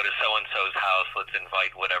 let's go to so-and-so's house, let's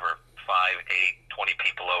invite whatever, 5, 8, 20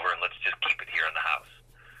 people over, and let's just keep it here in the house.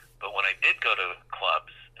 But when I did go to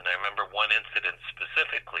clubs, and I remember one incident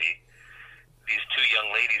specifically, these two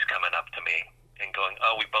young ladies coming up to me and going,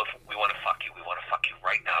 oh, we want to fuck you. We want to fuck you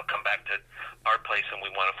right now. Come back to our place and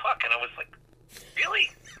we want to fuck. And I was like, really?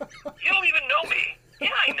 You don't even know me.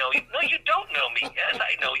 Yeah, I know you. No, you don't know me. Yes,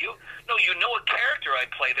 I know you. No, you know a character I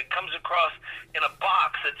play that comes across in a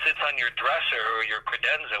box that sits on your dresser or your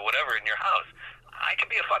credenza, whatever, in your house. I could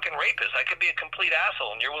be a fucking rapist. I could be a complete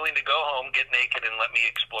asshole, and you're willing to go home, get naked, and let me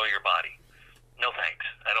explore your body. No thanks.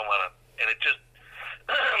 I don't want to. And it just,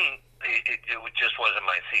 it just wasn't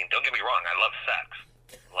my scene. Don't get me wrong. I love sex.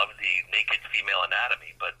 Love the naked female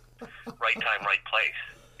anatomy, but right time, right place.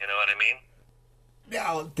 You know what I mean?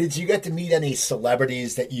 Now, did you get to meet any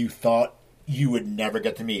celebrities that you thought you would never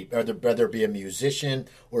get to meet? Whether it be a musician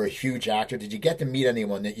or a huge actor, did you get to meet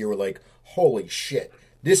anyone that you were like, holy shit,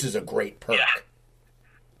 this is a great perk? Yeah.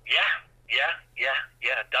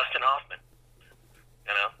 Dustin Hoffman.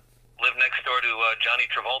 Lived next door to Johnny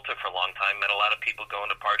Travolta for a long time. Met a lot of people going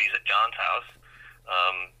to parties at John's house.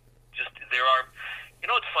 There are,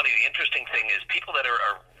 what's funny, the interesting thing is people that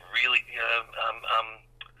are really,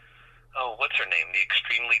 what's her name? The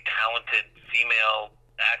extremely talented female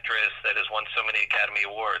actress that has won so many Academy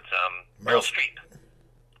Awards, Meryl Streep.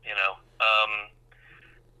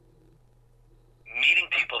 Meeting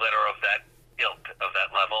people that are of that ilk, of that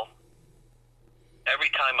level,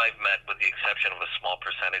 every time I've met, with the exception of a small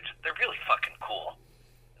percentage, they're really fucking cool.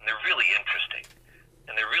 And they're really interesting.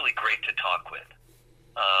 And they're really great to talk with.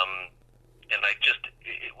 And I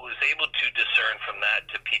was able to discern from that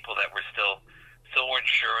to people that were still weren't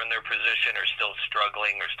sure in their position or still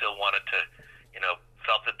struggling or still wanted to,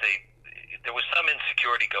 felt that there was some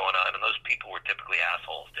insecurity going on, and those people were typically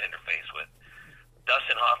assholes to interface with.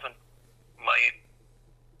 Dustin Hoffman, my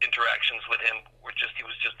interactions with him he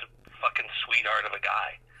was just a fucking sweetheart of a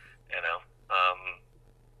guy,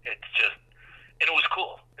 it's just, and it was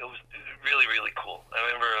cool. It was really, really cool. I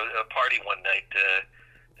remember a party one night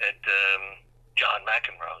at John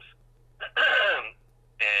McEnroe's,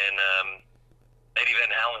 and Eddie Van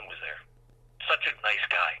Halen was there. Such a nice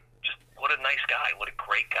guy. Just what a nice guy. What a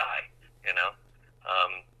great guy.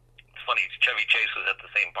 It's funny. Chevy Chase was at the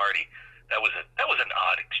same party. That was an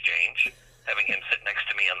odd exchange. Having him sit next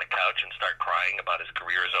to me on the couch and start crying about his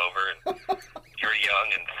career is over, and you're young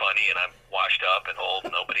and funny, and I'm washed up and old.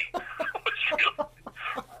 Nobody was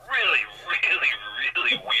really, really,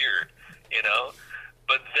 really weird,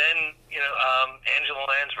 But then, Angela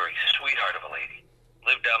Lansbury, sweetheart of a lady,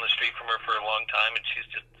 lived down the street from her for a long time, and she's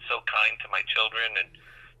just so kind to my children and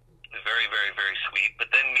very, very, very sweet. But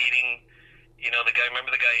then meeting, the guy. Remember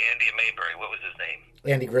the guy Andy Mayberry? What was his name?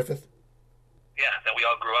 Andy Griffith. Yeah, that we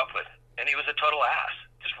all grew up with. And he was a total ass.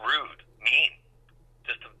 Just rude, mean,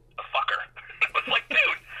 just a fucker. I was like,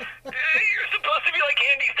 dude, you're supposed to be like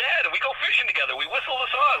Andy's dad, and we go fishing together. We whistle the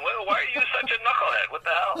song. Why are you such a knucklehead? What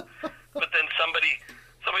the hell? But then somebody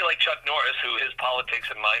like Chuck Norris, who his politics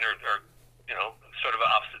and mine are sort of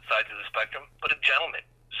opposite sides of the spectrum, but a gentleman,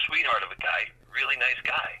 sweetheart of a guy, really nice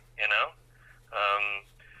guy,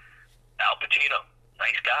 Al Pacino,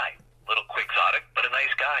 nice guy, little quixotic, but a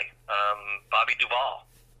nice guy. Bobby Duvall,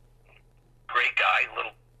 great guy, a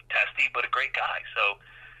little testy, but a great guy. So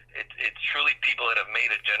it's truly people that have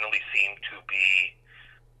made it generally seem to be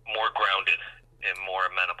more grounded and more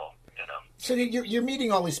amenable, So you're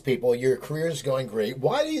meeting all these people. Your career is going great.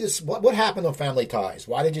 Why do you? What happened on Family Ties?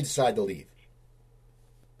 Why did you decide to leave?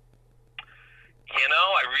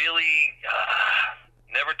 I really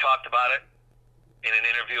never talked about it. in an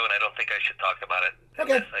interview, and I don't think I should talk about it.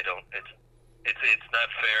 Okay. I don't. It's not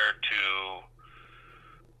fair to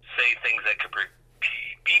say things that could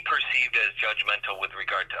be perceived as judgmental with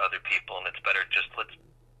regard to other people, and it's better just let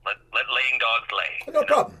laying dogs lay. No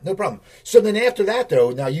problem. No problem. So then after that,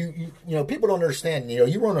 though, now you know, people don't understand. You know,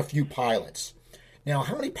 you were on a few pilots. Now,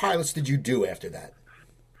 how many pilots did you do after that?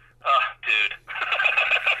 Oh, dude.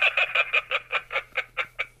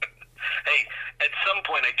 Hey, at some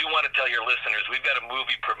point, I do want to tell your listeners, we've got a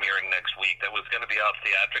movie premiering next week that was going to be out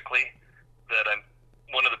theatrically that I'm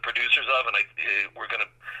one of the producers of, and we're going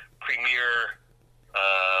to premiere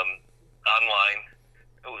online.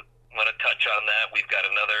 I want to touch on that. We've got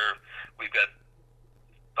about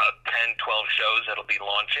 10, 12 shows that'll be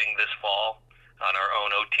launching this fall on our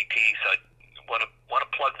own OTT, so I want to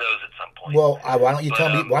plug those at some point. Well, why don't you tell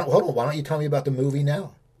me? Hold on. Why don't you tell me about the movie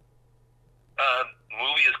now?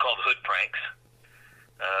 Movie is called Hood Pranks.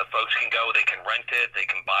 Folks can go. They can rent it. They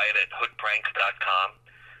can buy it at hoodpranks.com.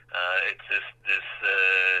 It's this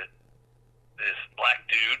black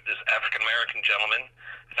dude, this African American gentleman,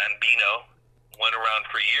 Bambino, went around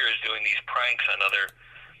for years doing these pranks on other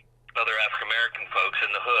African American folks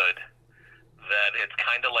in the hood. That it's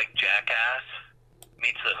kind of like Jackass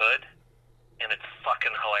meets the Hood, and it's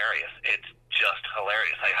fucking hilarious. It's just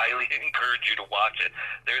hilarious. I highly encourage you to watch it.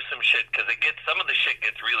 There's some shit, because some of the shit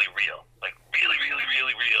gets really real, like really, really,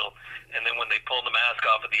 really real. And then when they pull the mask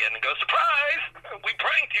off at the end and go, "Surprise, we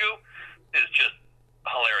pranked you," is just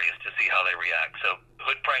hilarious to see how they react. So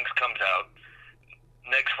Hood Pranks comes out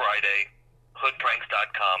next Friday.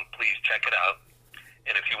 Hoodpranks.com. Please check it out.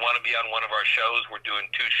 And if you want to be on one of our shows, we're doing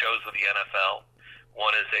 2 shows with the NFL.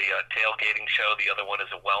 One is a tailgating show. The other one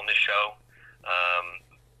is a wellness show.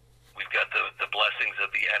 We've got the blessings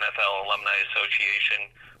of the NFL Alumni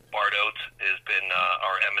Association. Bart Oates has been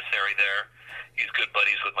our emissary there. He's good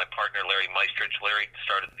buddies with my partner, Larry Meistrich. Larry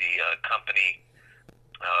started the company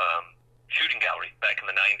Shooting Gallery back in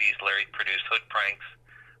the 90s. Larry produced Hood Pranks.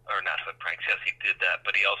 Or not Hood Pranks, yes, he did that.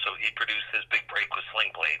 But he produced his big break with Sling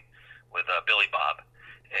Blade with Billy Bob.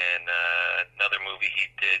 And another movie he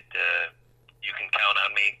did, You Can Count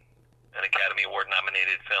on Me, an Academy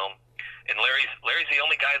Award-nominated film. And Larry's the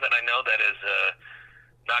only guy that I know that has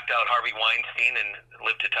knocked out Harvey Weinstein and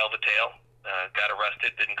lived to tell the tale. Got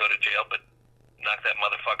arrested, didn't go to jail, but knocked that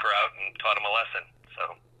motherfucker out and taught him a lesson.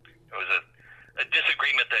 So it was a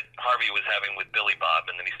disagreement that Harvey was having with Billy Bob,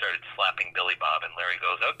 and then he started slapping Billy Bob, and Larry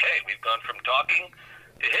goes, "Okay, we've gone from talking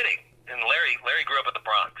to hitting." And Larry grew up in the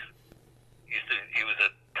Bronx. He was a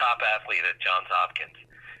top athlete at Johns Hopkins.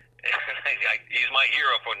 He's my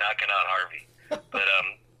hero for knocking out Harvey. But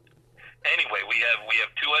anyway, we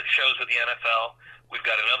have 2 shows with the NFL. We've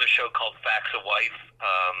got another show called Facts of Wife.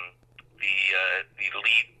 The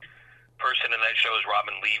lead person in that show is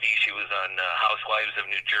Robin Levy. She was on Housewives of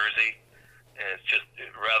New Jersey. And it's just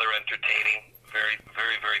rather entertaining. Very,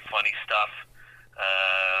 very, very funny stuff.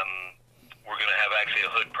 We're going to have actually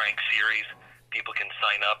a Hood Prank series. People can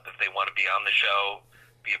sign up if they want to be on the show,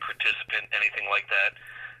 be a participant, anything like that.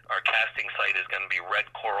 Our casting site is going to be Red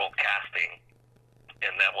Coral Casting,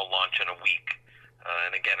 and that will launch in a week.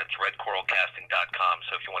 And again, it's redcoralcasting.com.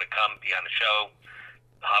 So if you want to come, be on the show,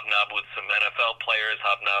 hobnob with some NFL players,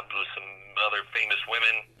 hobnob with some other famous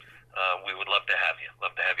women, we would love to have you.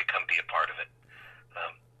 Love to have you come be a part of it.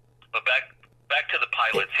 But back to the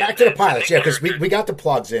pilots. Back to the pilots, yeah, because we got the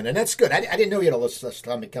plugs in, and that's good. I didn't know you had a list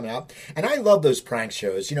coming out. And I love those prank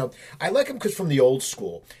shows. You know, I like them because from the old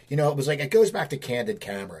school. You know, it was like, it goes back to Candid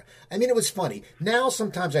Camera. I mean, it was funny. Now,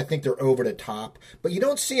 sometimes I think they're over the top, but you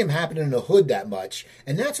don't see them happening in the hood that much.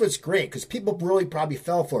 And that's what's great, because people really probably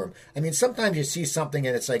fell for them. I mean, sometimes you see something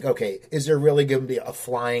and it's like, okay, is there really going to be a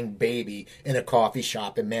flying baby in a coffee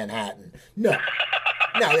shop in Manhattan? No.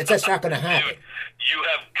 No, that's not going to happen. Dude, you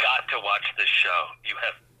have got to watch this show. You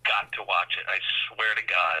have got to watch it. I swear to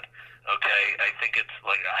God. Okay? I think it's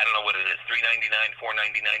like, I don't know what it is, $3.99,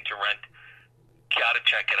 $4.99 to rent. Got to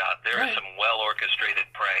check it out. There are some well-orchestrated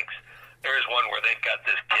pranks. There's one where they've got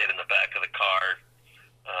this kid in the back of the car,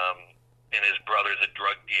 and his brother's a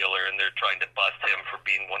drug dealer, and they're trying to bust him for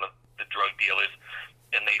being one of the drug dealers.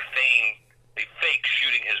 And they fake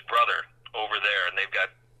shooting his brother over there, and they've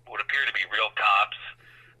got what appear to be real cops,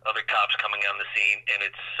 other cops coming on the scene, and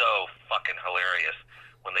it's so fucking hilarious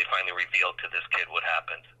when they finally reveal to this kid what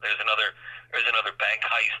happens. There's another bank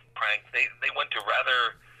heist prank. They went to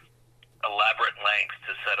rather elaborate lengths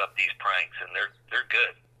to set up these pranks, and they're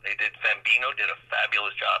good. Fambino did a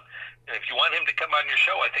fabulous job. And if you want him to come on your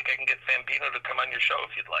show, I think I can get Fambino to come on your show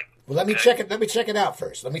if you'd like. Well, let me check it out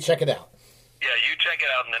first. Let me check it out. Yeah, you check it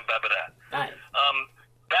out and then beba that. All right.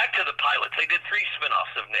 Back to the pilots. They did 3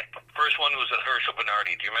 spinoffs of Nick. First one was with Herschel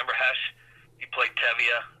Party. Do you remember Hesh? He played Tevye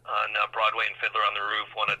on Broadway and Fiddler on the Roof,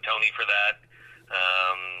 won a Tony for that.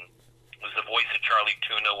 Was the voice of Charlie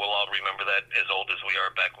Tuna. We'll all remember that as old as we are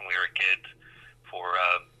back when we were kids for,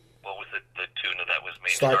 what was the tuna that was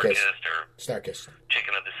made? Starkist. Starkist.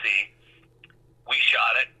 Chicken of the Sea. We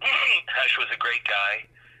shot it. Hesh was a great guy.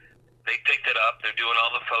 They picked it up. They're doing all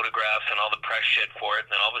the photographs and all the press shit for it.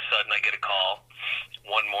 And then all of a sudden I get a call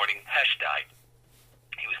one morning. Hesh died.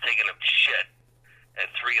 He was taking a shit at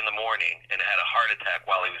 3 a.m. and had a heart attack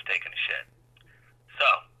while he was taking a shit. So,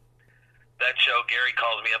 that show, Gary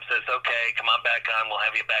calls me up, says, okay, come on back on. We'll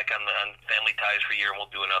have you back on Family Ties for a year, and we'll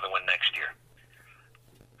do another one next year.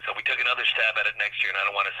 So we took another stab at it next year, and I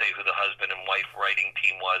don't want to say who the husband and wife writing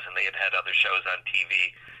team was, and they had had other shows on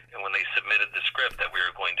TV. And when they submitted the script that we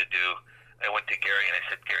were going to do, I went to Gary, and I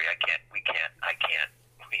said, Gary, I can't.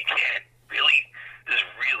 Really? This is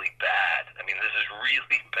really bad. I mean, this is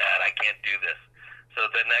really bad. I can't do this. So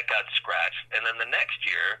then that got scratched. And then the next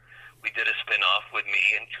year, we did a spin-off with me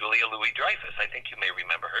and Julia Louis-Dreyfus. I think you may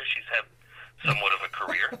remember her. She's had somewhat of a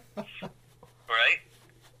career. Right?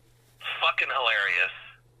 Fucking hilarious.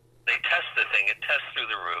 They test the thing. It tests through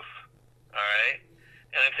the roof. All right?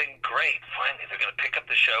 And I'm thinking, great. Finally, they're going to pick up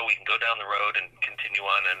the show. We can go down the road and continue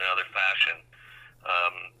on in another fashion.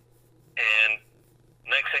 And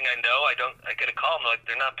next thing I know, I get a call. And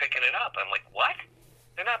they're not picking it up. I'm like, what?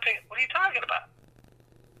 They're not picking. What are you talking about?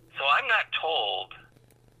 So I'm not told.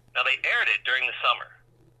 Now, they aired it during the summer.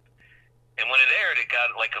 And when it aired, it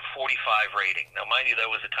got like a 45 rating. Now, mind you,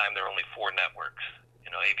 that was a time there were only 4 networks.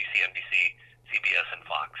 You know, ABC, NBC, CBS, and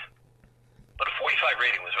Fox. But a 45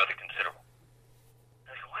 rating was rather considerable.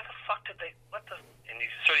 I was like, why the fuck did they, and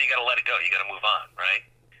you got to let it go. You got to move on, right?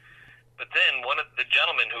 But then one of the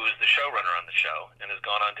gentlemen who was the showrunner on the show and has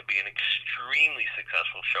gone on to be an extremely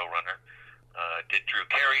successful showrunner, did Drew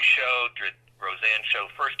Carey's show, did Roseanne's show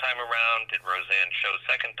first time around, did Roseanne's show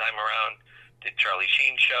second time around, did Charlie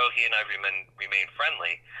Sheen's show. He and I remained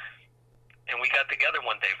friendly. And we got together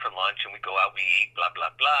one day for lunch, and we go out, we eat, blah,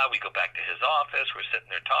 blah, blah. We go back to his office. We're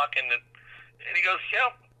sitting there talking, and he goes,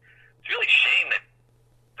 it's really a shame that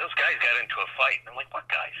those guys got into a fight. And I'm like, what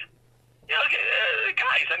guys? The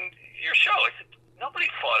guys on your show. I said, nobody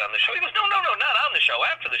fought on the show. He goes, no, not on the show,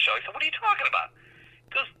 after the show. I said, what are you talking about?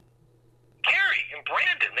 He goes, Gary and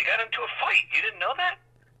Brandon, they got into a fight. You didn't know that?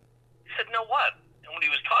 He said, no, what? And what he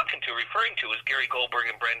was referring to was Gary Goldberg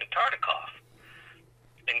and Brandon Tartikoff.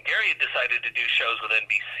 And Gary had decided to do shows with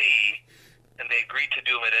NBC, and they agreed to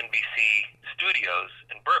do them at NBC Studios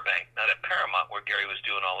in Burbank, not at Paramount, where Gary was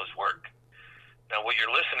doing all his work. Now, what your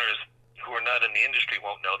listeners who are not in the industry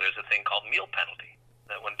won't know, there's a thing called meal penalty.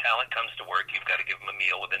 That when talent comes to work, you've got to give them a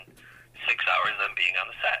meal within 6 hours of them being on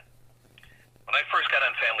the set. When I first got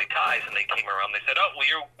on Family Ties and they came around, they said, oh, well,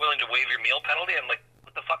 you're willing to waive your meal penalty? I'm like,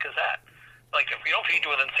 what the fuck is that? Like, if we don't feed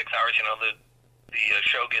you within 6 hours, the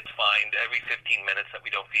show gets fined every 15 minutes that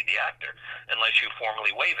we don't feed the actor, unless you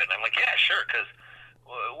formally waive it. And I'm like, yeah, sure, because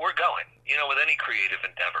we're going. With any creative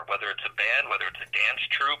endeavor, whether it's a band, whether it's a dance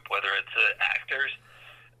troupe, whether it's actors,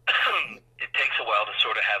 it takes a while to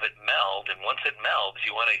sort of have it meld. And once it melds,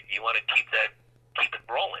 you want to keep it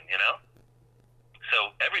rolling,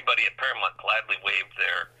 So everybody at Paramount gladly waived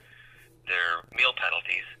their meal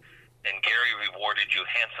penalties. And Gary rewarded you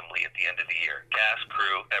handsomely at the end of the year. Cast,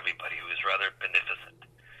 crew, everybody. It was rather beneficent.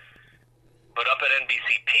 But up at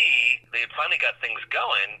NBCP, they had finally got things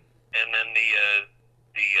going, and then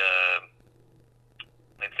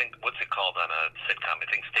I think, what's it called on a sitcom? I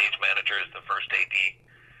think stage manager is the first AD.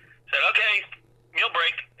 Said, okay, meal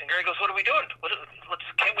break. And Gary goes, what are we doing? Let's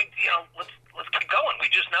keep going. We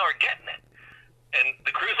just now are getting it. And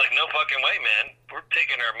the crew's like, no fucking way, man. We're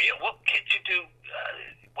taking our meal. What can't you do?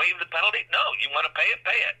 Waive the penalty? No, you want to pay it,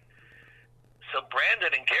 pay it. So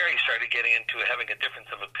Brandon and Gary started getting into having a difference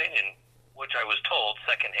of opinion, which I was told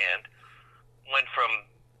secondhand went from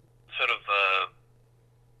sort of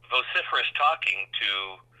vociferous talking to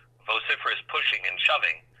vociferous pushing and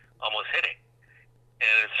shoving, almost hitting.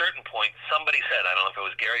 And at a certain point, somebody said, I don't know if it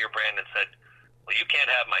was Gary or Brandon, said, well, you can't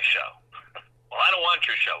have my show. Well, I don't want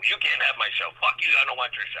your show. You can't have my show. Fuck you, I don't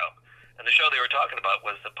want your show. And the show they were talking about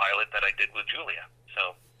was the pilot that I did with Julia.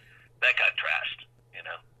 So that got trashed,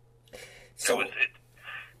 So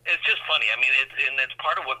it's just funny. I mean, it's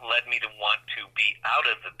part of what led me to want to be out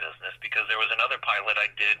of the business, because there was another pilot I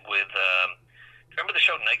did with, remember the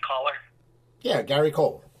show Nightcaller? Yeah, Gary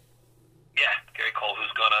Cole. Yeah, Gary Cole,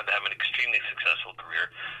 who's gone on to have an extremely successful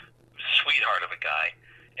career. Sweetheart of a guy.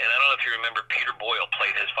 And I don't know if you remember, Peter Boyle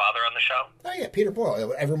played his father on the show. Oh, yeah, Peter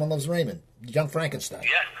Boyle. Everyone Loves Raymond. Young Frankenstein.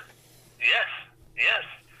 Yes.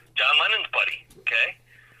 John Lennon's buddy, okay?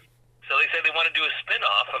 So they said they want to do a spin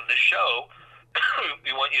show,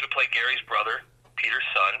 we want you to play Gary's brother, Peter's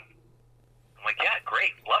son. I'm like, yeah,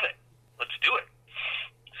 great, love it. Let's do it.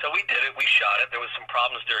 So we did it. We shot it. There was some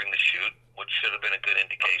problems during the shoot, which should have been a good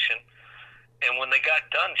indication. And when they got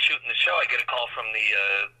done shooting the show, I get a call from the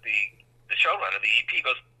showrunner, the EP. He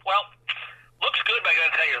goes, well, looks good, but I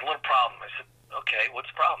got to tell you, there's a little problem. I said, okay, what's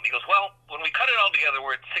the problem? He goes, well, when we cut it all together,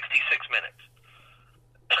 we're at 66 minutes.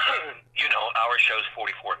 Our show's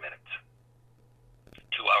 44 minutes.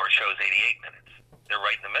 2-hour show's 88 minutes. They're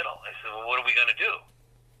right in the middle. I said, well, what are we going to do?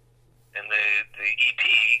 And the EP,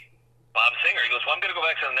 Bob Singer, he goes, well, I'm going to go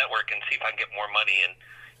back to the network and see if I can get more money, and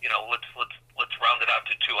let's round it out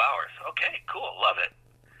to 2 hours. Okay, cool, love it.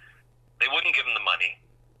 They wouldn't give him the money.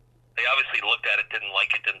 They obviously looked at it, didn't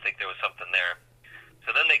like it, didn't think there was something there.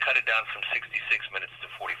 So then they cut it down from 66 minutes to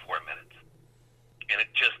 44 minutes. And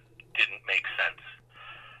it just didn't make sense.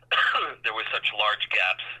 There were such large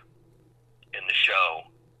gaps in the show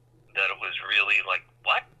that it was really like,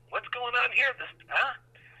 what? What's going on here?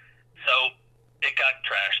 So it got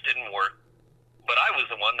trashed, didn't work. But I was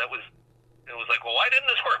the one that was like, well, why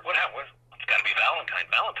didn't this work? What happened? It's got to be Valentine.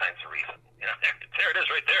 Valentine's the reason. There it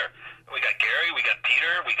is right there. We got Gary, we got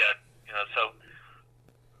Peter, we got, so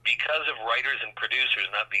because of writers and producers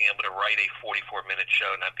not being able to write a 44-minute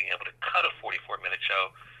show, not being able to cut a 44-minute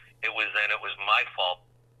show, it was my fault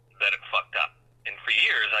that it fucked up. And for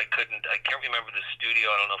years, I can't remember the studio.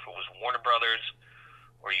 I don't know if it was Warner Brothers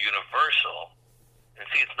or Universal. And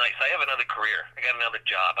see, it's nice. I have another career. I got another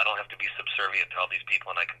job. I don't have to be subservient to all these people,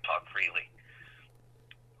 and I can talk freely.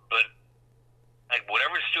 But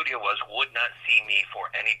whatever studio was would not see me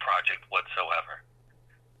for any project whatsoever.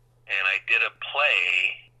 And I did a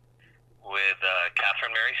play with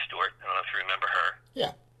Catherine Mary Stewart. I don't know if you remember her.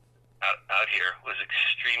 Yeah. Out here. It was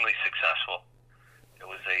extremely successful. It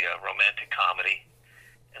was a romantic comedy.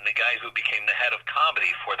 And the guy who became the head of comedy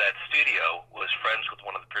for that studio was friends with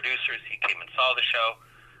one of the producers. He came and saw the show.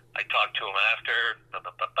 I talked to him after,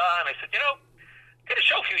 and I said, did a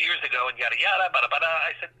show a few years ago, and yada, yada, bada, bada.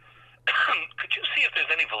 I said, could you see if there's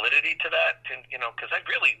any validity to that? And, because I'd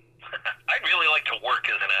really like to work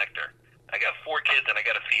as an actor. I got 4 kids, and I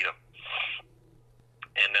got to feed them.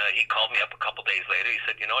 And he called me up a couple days later. He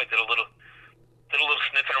said, I did a little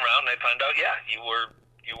sniffing around, and I found out, yeah, you were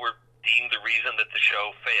deemed the reason that the show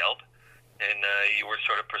failed, and you were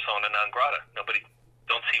sort of persona non grata. Nobody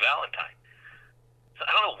don't see Valentine. So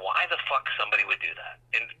I don't know why the fuck somebody would do that.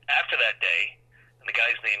 And after that day, and the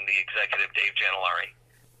guy's named the executive Dave Janellari,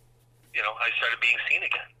 I started being seen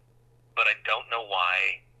again. But I don't know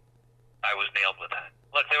why I was nailed with that.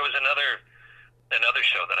 Look, there was another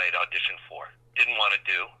show that I had auditioned for. Didn't want to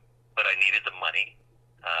do, but I needed the money.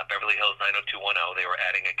 Beverly Hills 90210, they were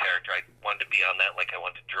adding a character. I wanted to be on that like I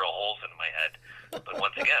wanted to drill holes in my head. But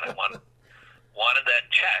once again, I wanted that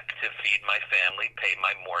check to feed my family, pay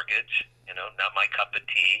my mortgage, not my cup of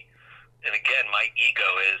tea. And again, my ego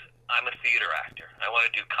is, I'm a theater actor. I want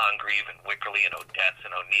to do Congreve and Wickerly and Odets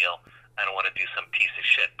and O'Neill. I don't want to do some piece of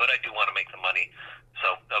shit, but I do want to make the money.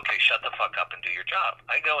 So, okay, shut the fuck up and do your job.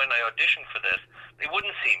 I go and I audition for this. They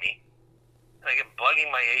wouldn't see me. And I get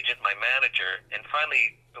bugging my agent, my manager, and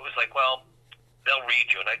finally it was like, well, they'll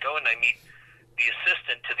read you. And I go and I meet the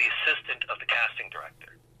assistant to the assistant of the casting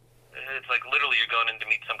director. It's like literally you're going in to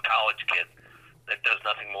meet some college kid that does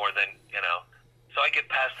nothing more than, So I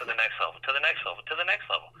get passed to the next level, to the next level, to the next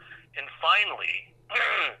level. And finally,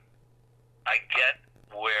 I get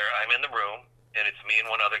where I'm in the room, and it's me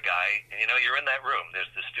and one other guy. And, you're in that room.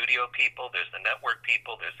 There's the studio people, there's the network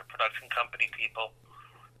people, there's the production company people.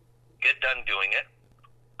 Get done doing it,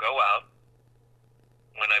 go out.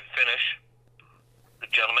 When I finish, the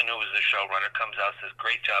gentleman who was the showrunner comes out, says,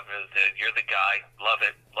 great job, you're the guy, love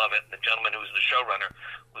it, love it. The gentleman who was the showrunner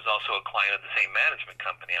was also a client of the same management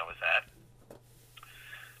company I was at.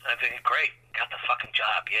 And I'm thinking, great, got the fucking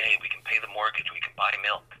job, yay, we can pay the mortgage, we can buy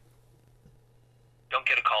milk. Don't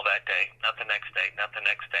get a call that day, not the next day, not the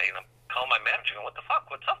next day. And I'm calling my manager, going, what the fuck,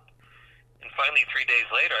 what's up? And finally, 3 days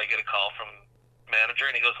later, I get a call from manager,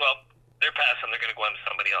 and he goes, well, they're passing, they're going to go on to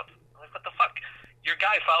somebody else. I'm like, what the fuck? Your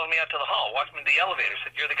guy followed me out to the hall, walked me to the elevator,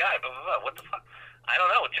 said, you're the guy, blah, blah, blah. What the fuck? I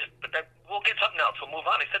don't know, we'll get something else, we'll move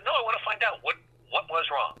on. He said, no, I want to find out what was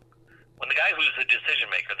wrong. When the guy who's the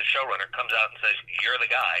decision maker, the showrunner, comes out and says, you're the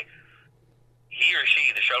guy, he or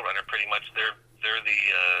she, the showrunner, pretty much, they're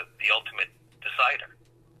the ultimate decider.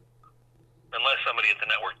 Unless somebody at the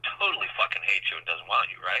network totally fucking hates you and doesn't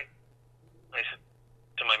want you, right? I said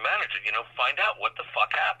to my manager, find out what the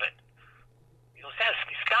fuck happened. He goes, yeah,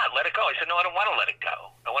 Scott, let it go. I said, no, I don't want to let it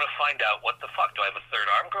go. I want to find out what the fuck. Do I have a third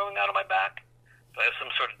arm growing out of my back? Do I have some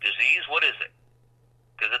sort of disease? What is it?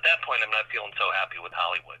 Because at that point, I'm not feeling so happy with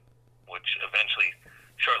Hollywood. which eventually,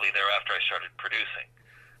 shortly thereafter, I started producing.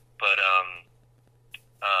 But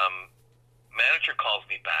manager calls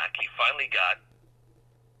me back. He finally got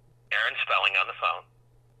Aaron Spelling on the phone,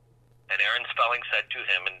 and Aaron Spelling said to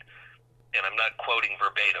him, and I'm not quoting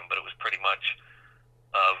verbatim, but it was pretty much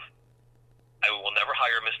of, I will never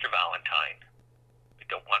hire Mr. Valentine. I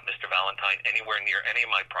don't want Mr. Valentine anywhere near any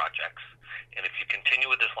of my projects. And if you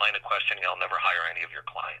continue with this line of questioning, I'll never hire any of your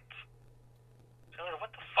clients. So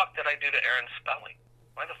what the fuck did I do to Aaron Spelling?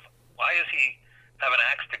 Why does he have an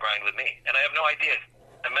axe to grind with me? And I have no idea.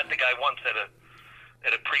 I met the guy once at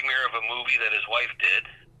a premiere of a movie that his wife did,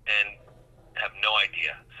 and have no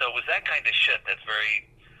idea. So it was that kind of shit that's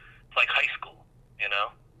it's like high school, you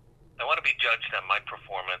know? I want to be judged on my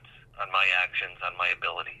performance, on my actions, on my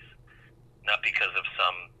abilities, not because of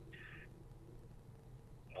some,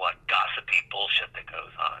 gossipy bullshit that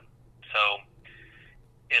goes on. So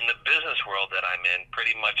in the business world that I'm in,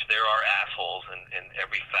 pretty much there are assholes in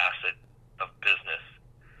every facet of business.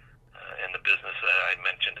 In the business that I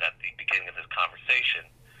mentioned at the beginning of this conversation.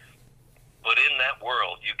 But in that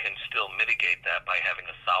world, you can still mitigate that by having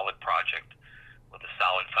a solid project with a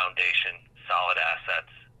solid foundation, solid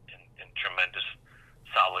assets, and tremendous,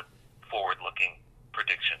 solid, forward-looking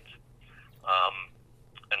predictions.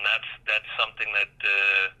 And that's something that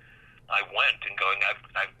I went and going,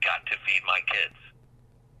 I've got to feed my kids.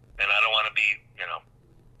 And I don't want to be,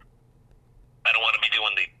 I don't want to be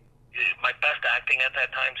doing my best acting at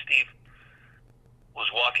that time, Steve, was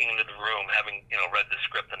walking into the room, having, read the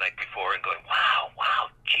script the night before and going, wow,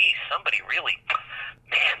 geez, somebody really,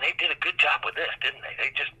 man, they did a good job with this, didn't they?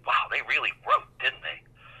 They really wrote, didn't they?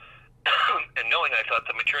 And knowing I thought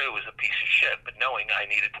the material was a piece of shit, but knowing I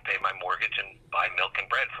needed to pay my mortgage and buy milk and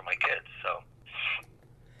bread for my kids. So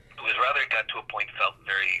it was rather, it got to a point felt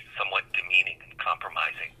very somewhat demeaning and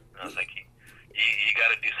compromising. And I was like, you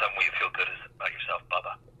got to do something where you feel good about yourself,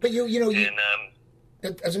 Bubba. But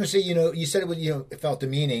I was going to say, you said it felt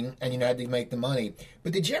demeaning, and you had to make the money.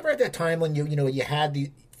 But did you ever at that time when you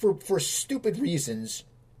had for stupid reasons,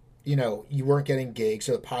 you weren't getting gigs,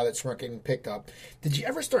 so the pilots weren't getting picked up? Did you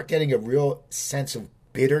ever start getting a real sense of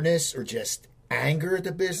bitterness or just anger at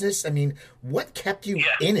the business? I mean, what kept you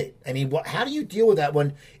in it? I mean, how do you deal with that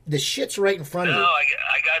when the shit's right in front of you? No, I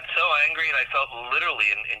got so angry, and I felt literally,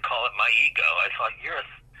 and call it my ego. I thought,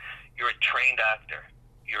 you're a trained actor.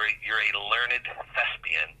 You're a learned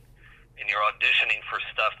thespian, and you're auditioning for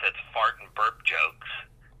stuff that's fart and burp jokes.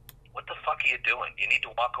 What the fuck are you doing? You need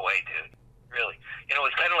to walk away, dude. Really.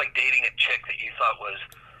 It's kind of like dating a chick that you thought was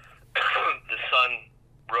the sun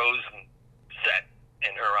rose and set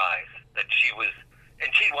in her eyes. That she was,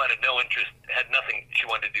 and she wanted no interest, had nothing she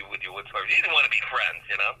wanted to do with you whatsoever. She didn't want to be friends,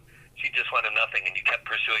 She just wanted nothing, and you kept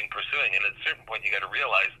pursuing, and at a certain point you got to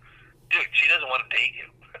realize, dude, she doesn't want to date you.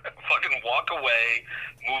 Fucking walk away,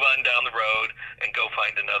 move on down the road, and go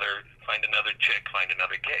find another chick, find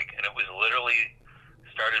another gig. And it was literally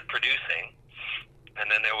started producing,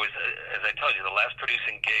 and then there was, as I told you, the last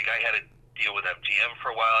producing gig, I had a deal with FGM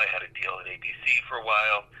for a while, I had a deal at ABC for a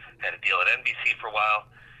while, had a deal at NBC for a while,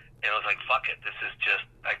 and I was like, fuck it, this is just,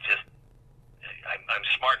 I'm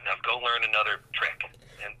smart enough, go learn another trick.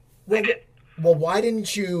 And I did. Well, why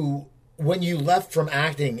didn't you, when you left from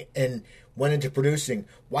acting and went into producing,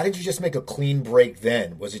 why didn't you just make a clean break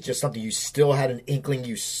then? Was it just something you still had an inkling,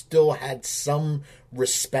 you still had some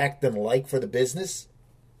respect and like for the business?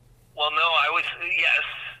 Well, no, I was,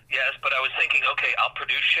 yes, but I was thinking, okay, I'll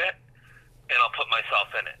produce shit, and I'll put myself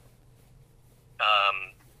in it.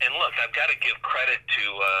 And look, I've got to give credit to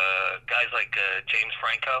guys like James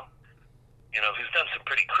Franco, who's done some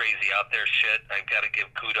pretty crazy out there shit. I've got to give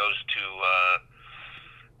kudos to,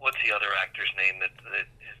 what's the other actor's name that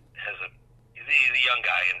has he's a young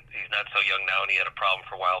guy, and he's not so young now, and he had a problem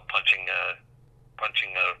for a while punching a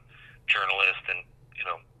journalist and,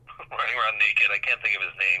 running around naked. I can't think of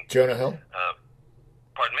his name. Jonah Hill?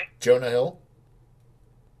 Pardon me? Jonah Hill?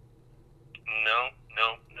 No.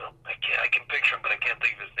 I can picture him, but I can't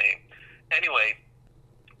think of his name. Anyway,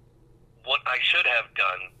 what I should have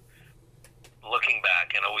done, looking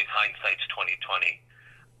back, and always hindsight's 20/20,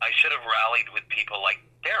 I should have rallied with people like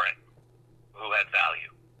Darren, who had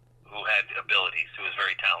value, who had abilities, who was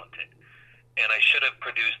very talented. And I should have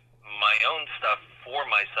produced my own stuff for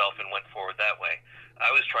myself and went forward that way. I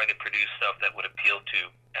was trying to produce stuff that would appeal to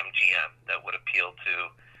MGM, that would appeal to,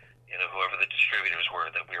 whoever the distributors were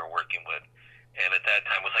that we were working with. And at that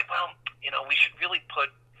time, I was like, well, we should really put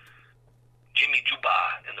Jimmy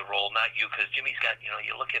Juba in the role, not you, because Jimmy's got, you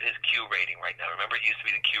look at his Q rating right now. Remember, it used to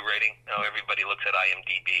be the Q rating? Now everybody looks at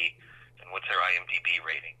IMDb, and what's their IMDb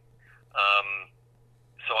rating?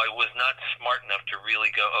 So I was not smart enough to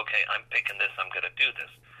really go, okay, I'm picking this, I'm going to do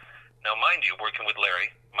this. Now, mind you, working with Larry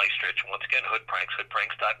Meistrich, once again, Hood Pranks,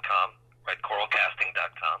 hoodpranks.com,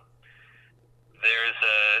 redcoralcasting.com.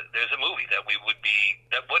 There's a movie that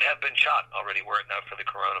would have been shot already were it not for the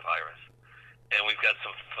coronavirus. And we've got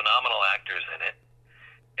some phenomenal actors in it.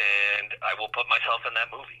 And I will put myself in that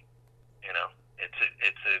movie. You know, it's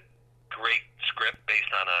a great script based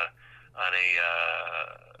on a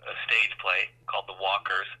stage play called The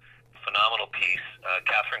Walkers. Phenomenal piece.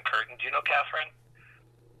 Catherine Curtin, do you know Catherine?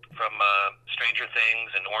 From Stranger Things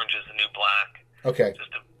and Orange is the New Black. Okay.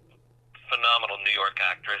 Just a phenomenal New York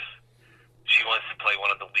actress. She wants to play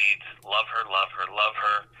one of the leads. Love her, love her, love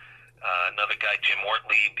her. Another guy, Jim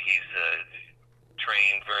Ortlieb, he's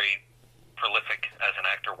trained, very prolific as an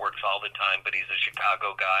actor, works all the time, but he's a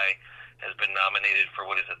Chicago guy, has been nominated for,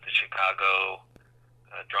 the Chicago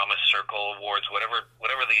Drama Circle Awards, whatever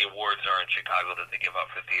the awards are in Chicago that they give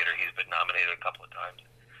out for theater. He's been nominated a couple of times.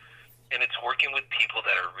 And it's working with people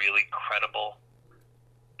that are really credible,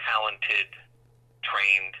 talented,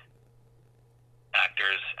 trained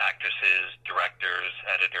actors, actresses, directors,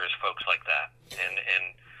 editors, folks like that. And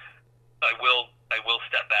I will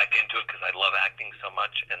step back into it because I love acting so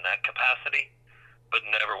much in that capacity, but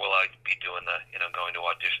never will I be doing going to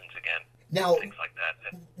auditions again. Now, things like that.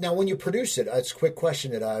 Now, when you produce it, it's a quick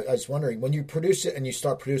question that I was wondering. When you produce it and you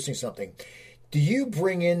start producing something, do you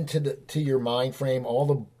bring into your mind frame all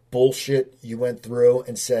the bullshit you went through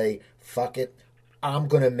and say, fuck it,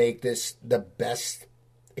 I'm going to make this the best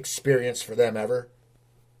experience for them ever?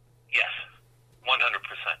 Yes, 100%.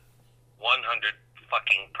 100%.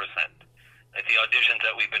 At the auditions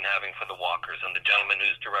that we've been having for The Walkers, and the gentleman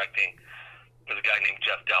who's directing is a guy named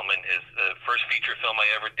Jeff Delman. Is the first feature film I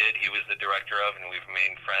ever did, he was the director of, and we've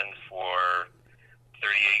remained friends for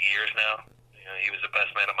 38 years now. You know, he was the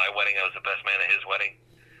best man at my wedding. I was the best man at his wedding.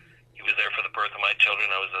 He was there for the birth of my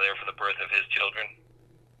children. I was there for the birth of his children.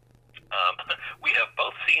 We have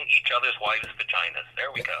both seen each other's wives' vaginas.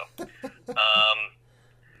 There we go.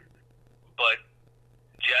 But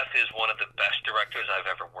Jeff is one of the best directors I've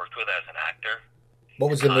ever worked with as an actor. What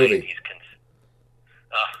was the movie?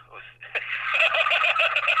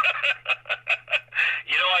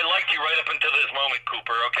 I liked you right up until this moment,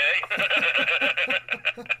 Cooper, okay?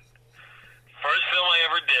 First film I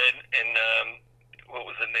ever did, and what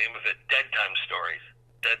was the name of it? Dead Time Stories.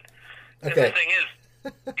 And the thing is,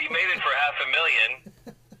 he made it for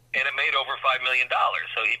 $500,000, and it made over $5 million,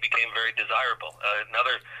 so he became very desirable.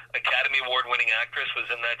 Another Academy Award-winning actress was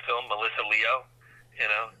in that film, Melissa Leo,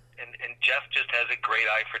 and Jeff just has a great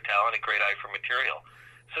eye for talent, a great eye for material.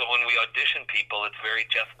 So when we audition people, it's very,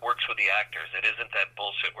 Jeff works with the actors. It isn't that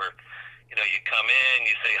bullshit where, you come in,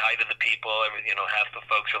 you say hi to the people, half the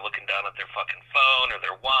folks are looking down at their fucking phone or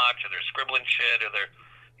their watch or they're scribbling shit or they're,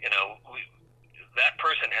 that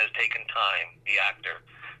person has taken time, the actor,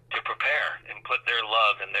 to prepare and put their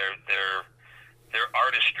love and their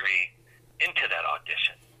artistry into that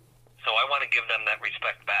audition. So I want to give them that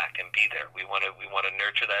respect back and be there. We want to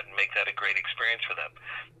nurture that and make that a great experience for them.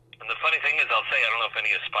 And the funny thing is, I'll say, I don't know if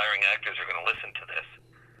any aspiring actors are going to listen to this.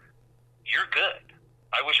 You're good.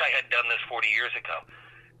 I wish I had done this 40 years ago.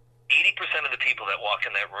 80% of the people that walk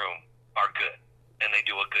in that room are good, and they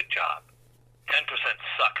do a good job. 10%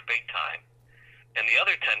 suck big time. And the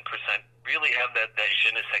other 10% really have that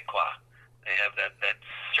je ne sais quoi. They have that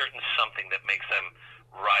certain something that makes them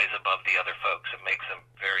rise above the other folks. It makes them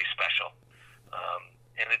very special.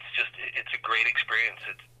 And it's a great experience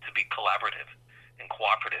to be collaborative and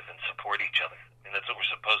cooperative and support each other. I mean, that's what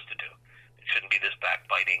we're supposed to do. It shouldn't be this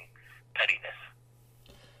backbiting pettiness.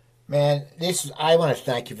 Man, I want to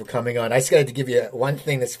thank you for coming on. I just got to give you one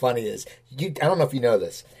thing that's funny is, I don't know if you know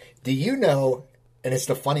this. Do you know, and it's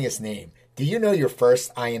the funniest name, do you know your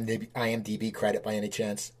first IMDb credit by any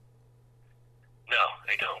chance? No,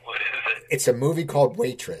 I don't. What is it? It's a movie called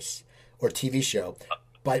Waitress, or TV show.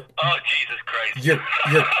 But oh, Jesus Christ.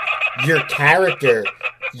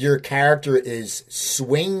 Your character is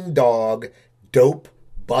Swing Dog Dope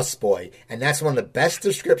Busboy, and that's one of the best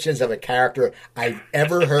descriptions of a character I've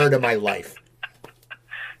ever heard in my life.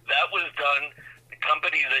 That was done. The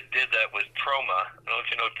company that did that was Troma. I don't know if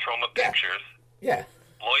you know Troma Pictures. Yeah.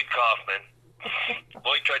 Lloyd Kaufman.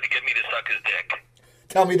 Lloyd tried to get me to suck his dick.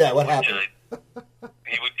 Tell me that. What happened?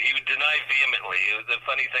 He would deny vehemently. The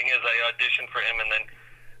funny thing is, I auditioned for him, and then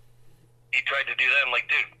he tried to do that. I'm like,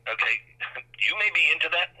 dude, okay, you may be into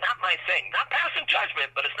that. Not my thing. Not passing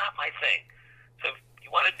judgment, but it's not my thing. So if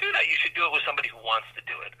you want to do that, you should do it with somebody who wants to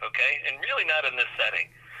do it, okay? And really not in this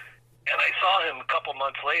setting. And I saw him a couple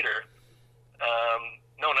months later,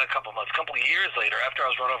 not a couple months, a couple of years later, after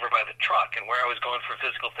I was run over by the truck and where I was going for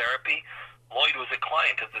physical therapy, Lloyd was a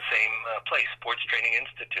client at the same place, Sports Training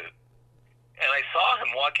Institute. And I saw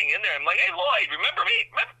him walking in there. I'm like, hey, Lloyd, remember me?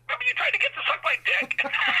 Remember you tried to get to suck my dick?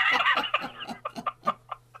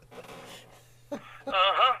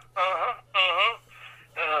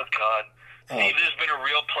 Oh, God. Steve, this has been a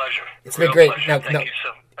real pleasure. It's been great. Pleasure. Thank you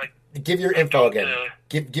so much. Give your info again.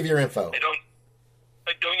 Give your info. I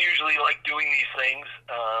don't usually like doing these things.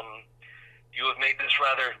 You have made this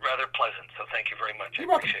rather pleasant, so thank you very much. I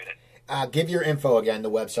appreciate it. Give your info again,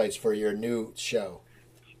 the websites for your new show.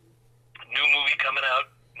 New movie coming out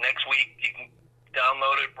next week. You can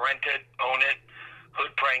download it, rent it, own it,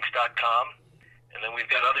 hoodpranks.com. And then we've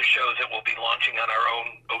got other shows that we'll be launching on our own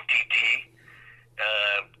OTT.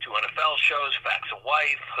 2 NFL shows, Facts of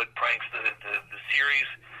Wife, Hood Pranks, the series,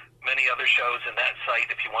 many other shows. And that site,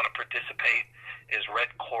 if you want to participate, is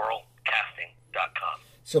redcoralcasting.com.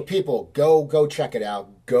 So people, go check it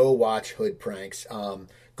out. Go watch Hood Pranks.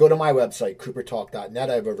 Go to my website, coopertalk.net.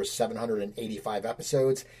 I have over 785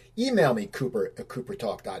 episodes. Email me,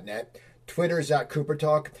 cooper@coopertalk.net. Twitter's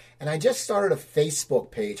 @CooperTalk. And I just started a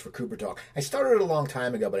Facebook page for Cooper Talk. I started it a long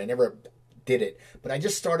time ago, but I never did it. But I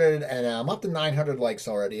just started it, and I'm up to 900 likes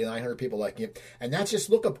already, 900 people liking it. And that's just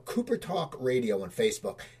look up Cooper Talk Radio on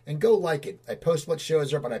Facebook and go like it. I post what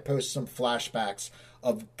shows are up, and I post some flashbacks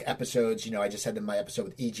of episodes. I just had my episode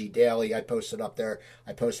with E.G. Daily. I posted up there.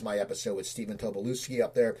 I posted my episode with Stephen Tobolewski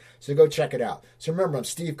up there. So go check it out. So remember, I'm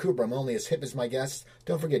Steve Cooper. I'm only as hip as my guests.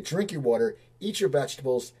 Don't forget, drink your water, eat your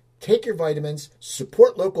vegetables, take your vitamins,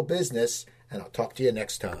 support local business, and I'll talk to you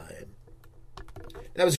next time.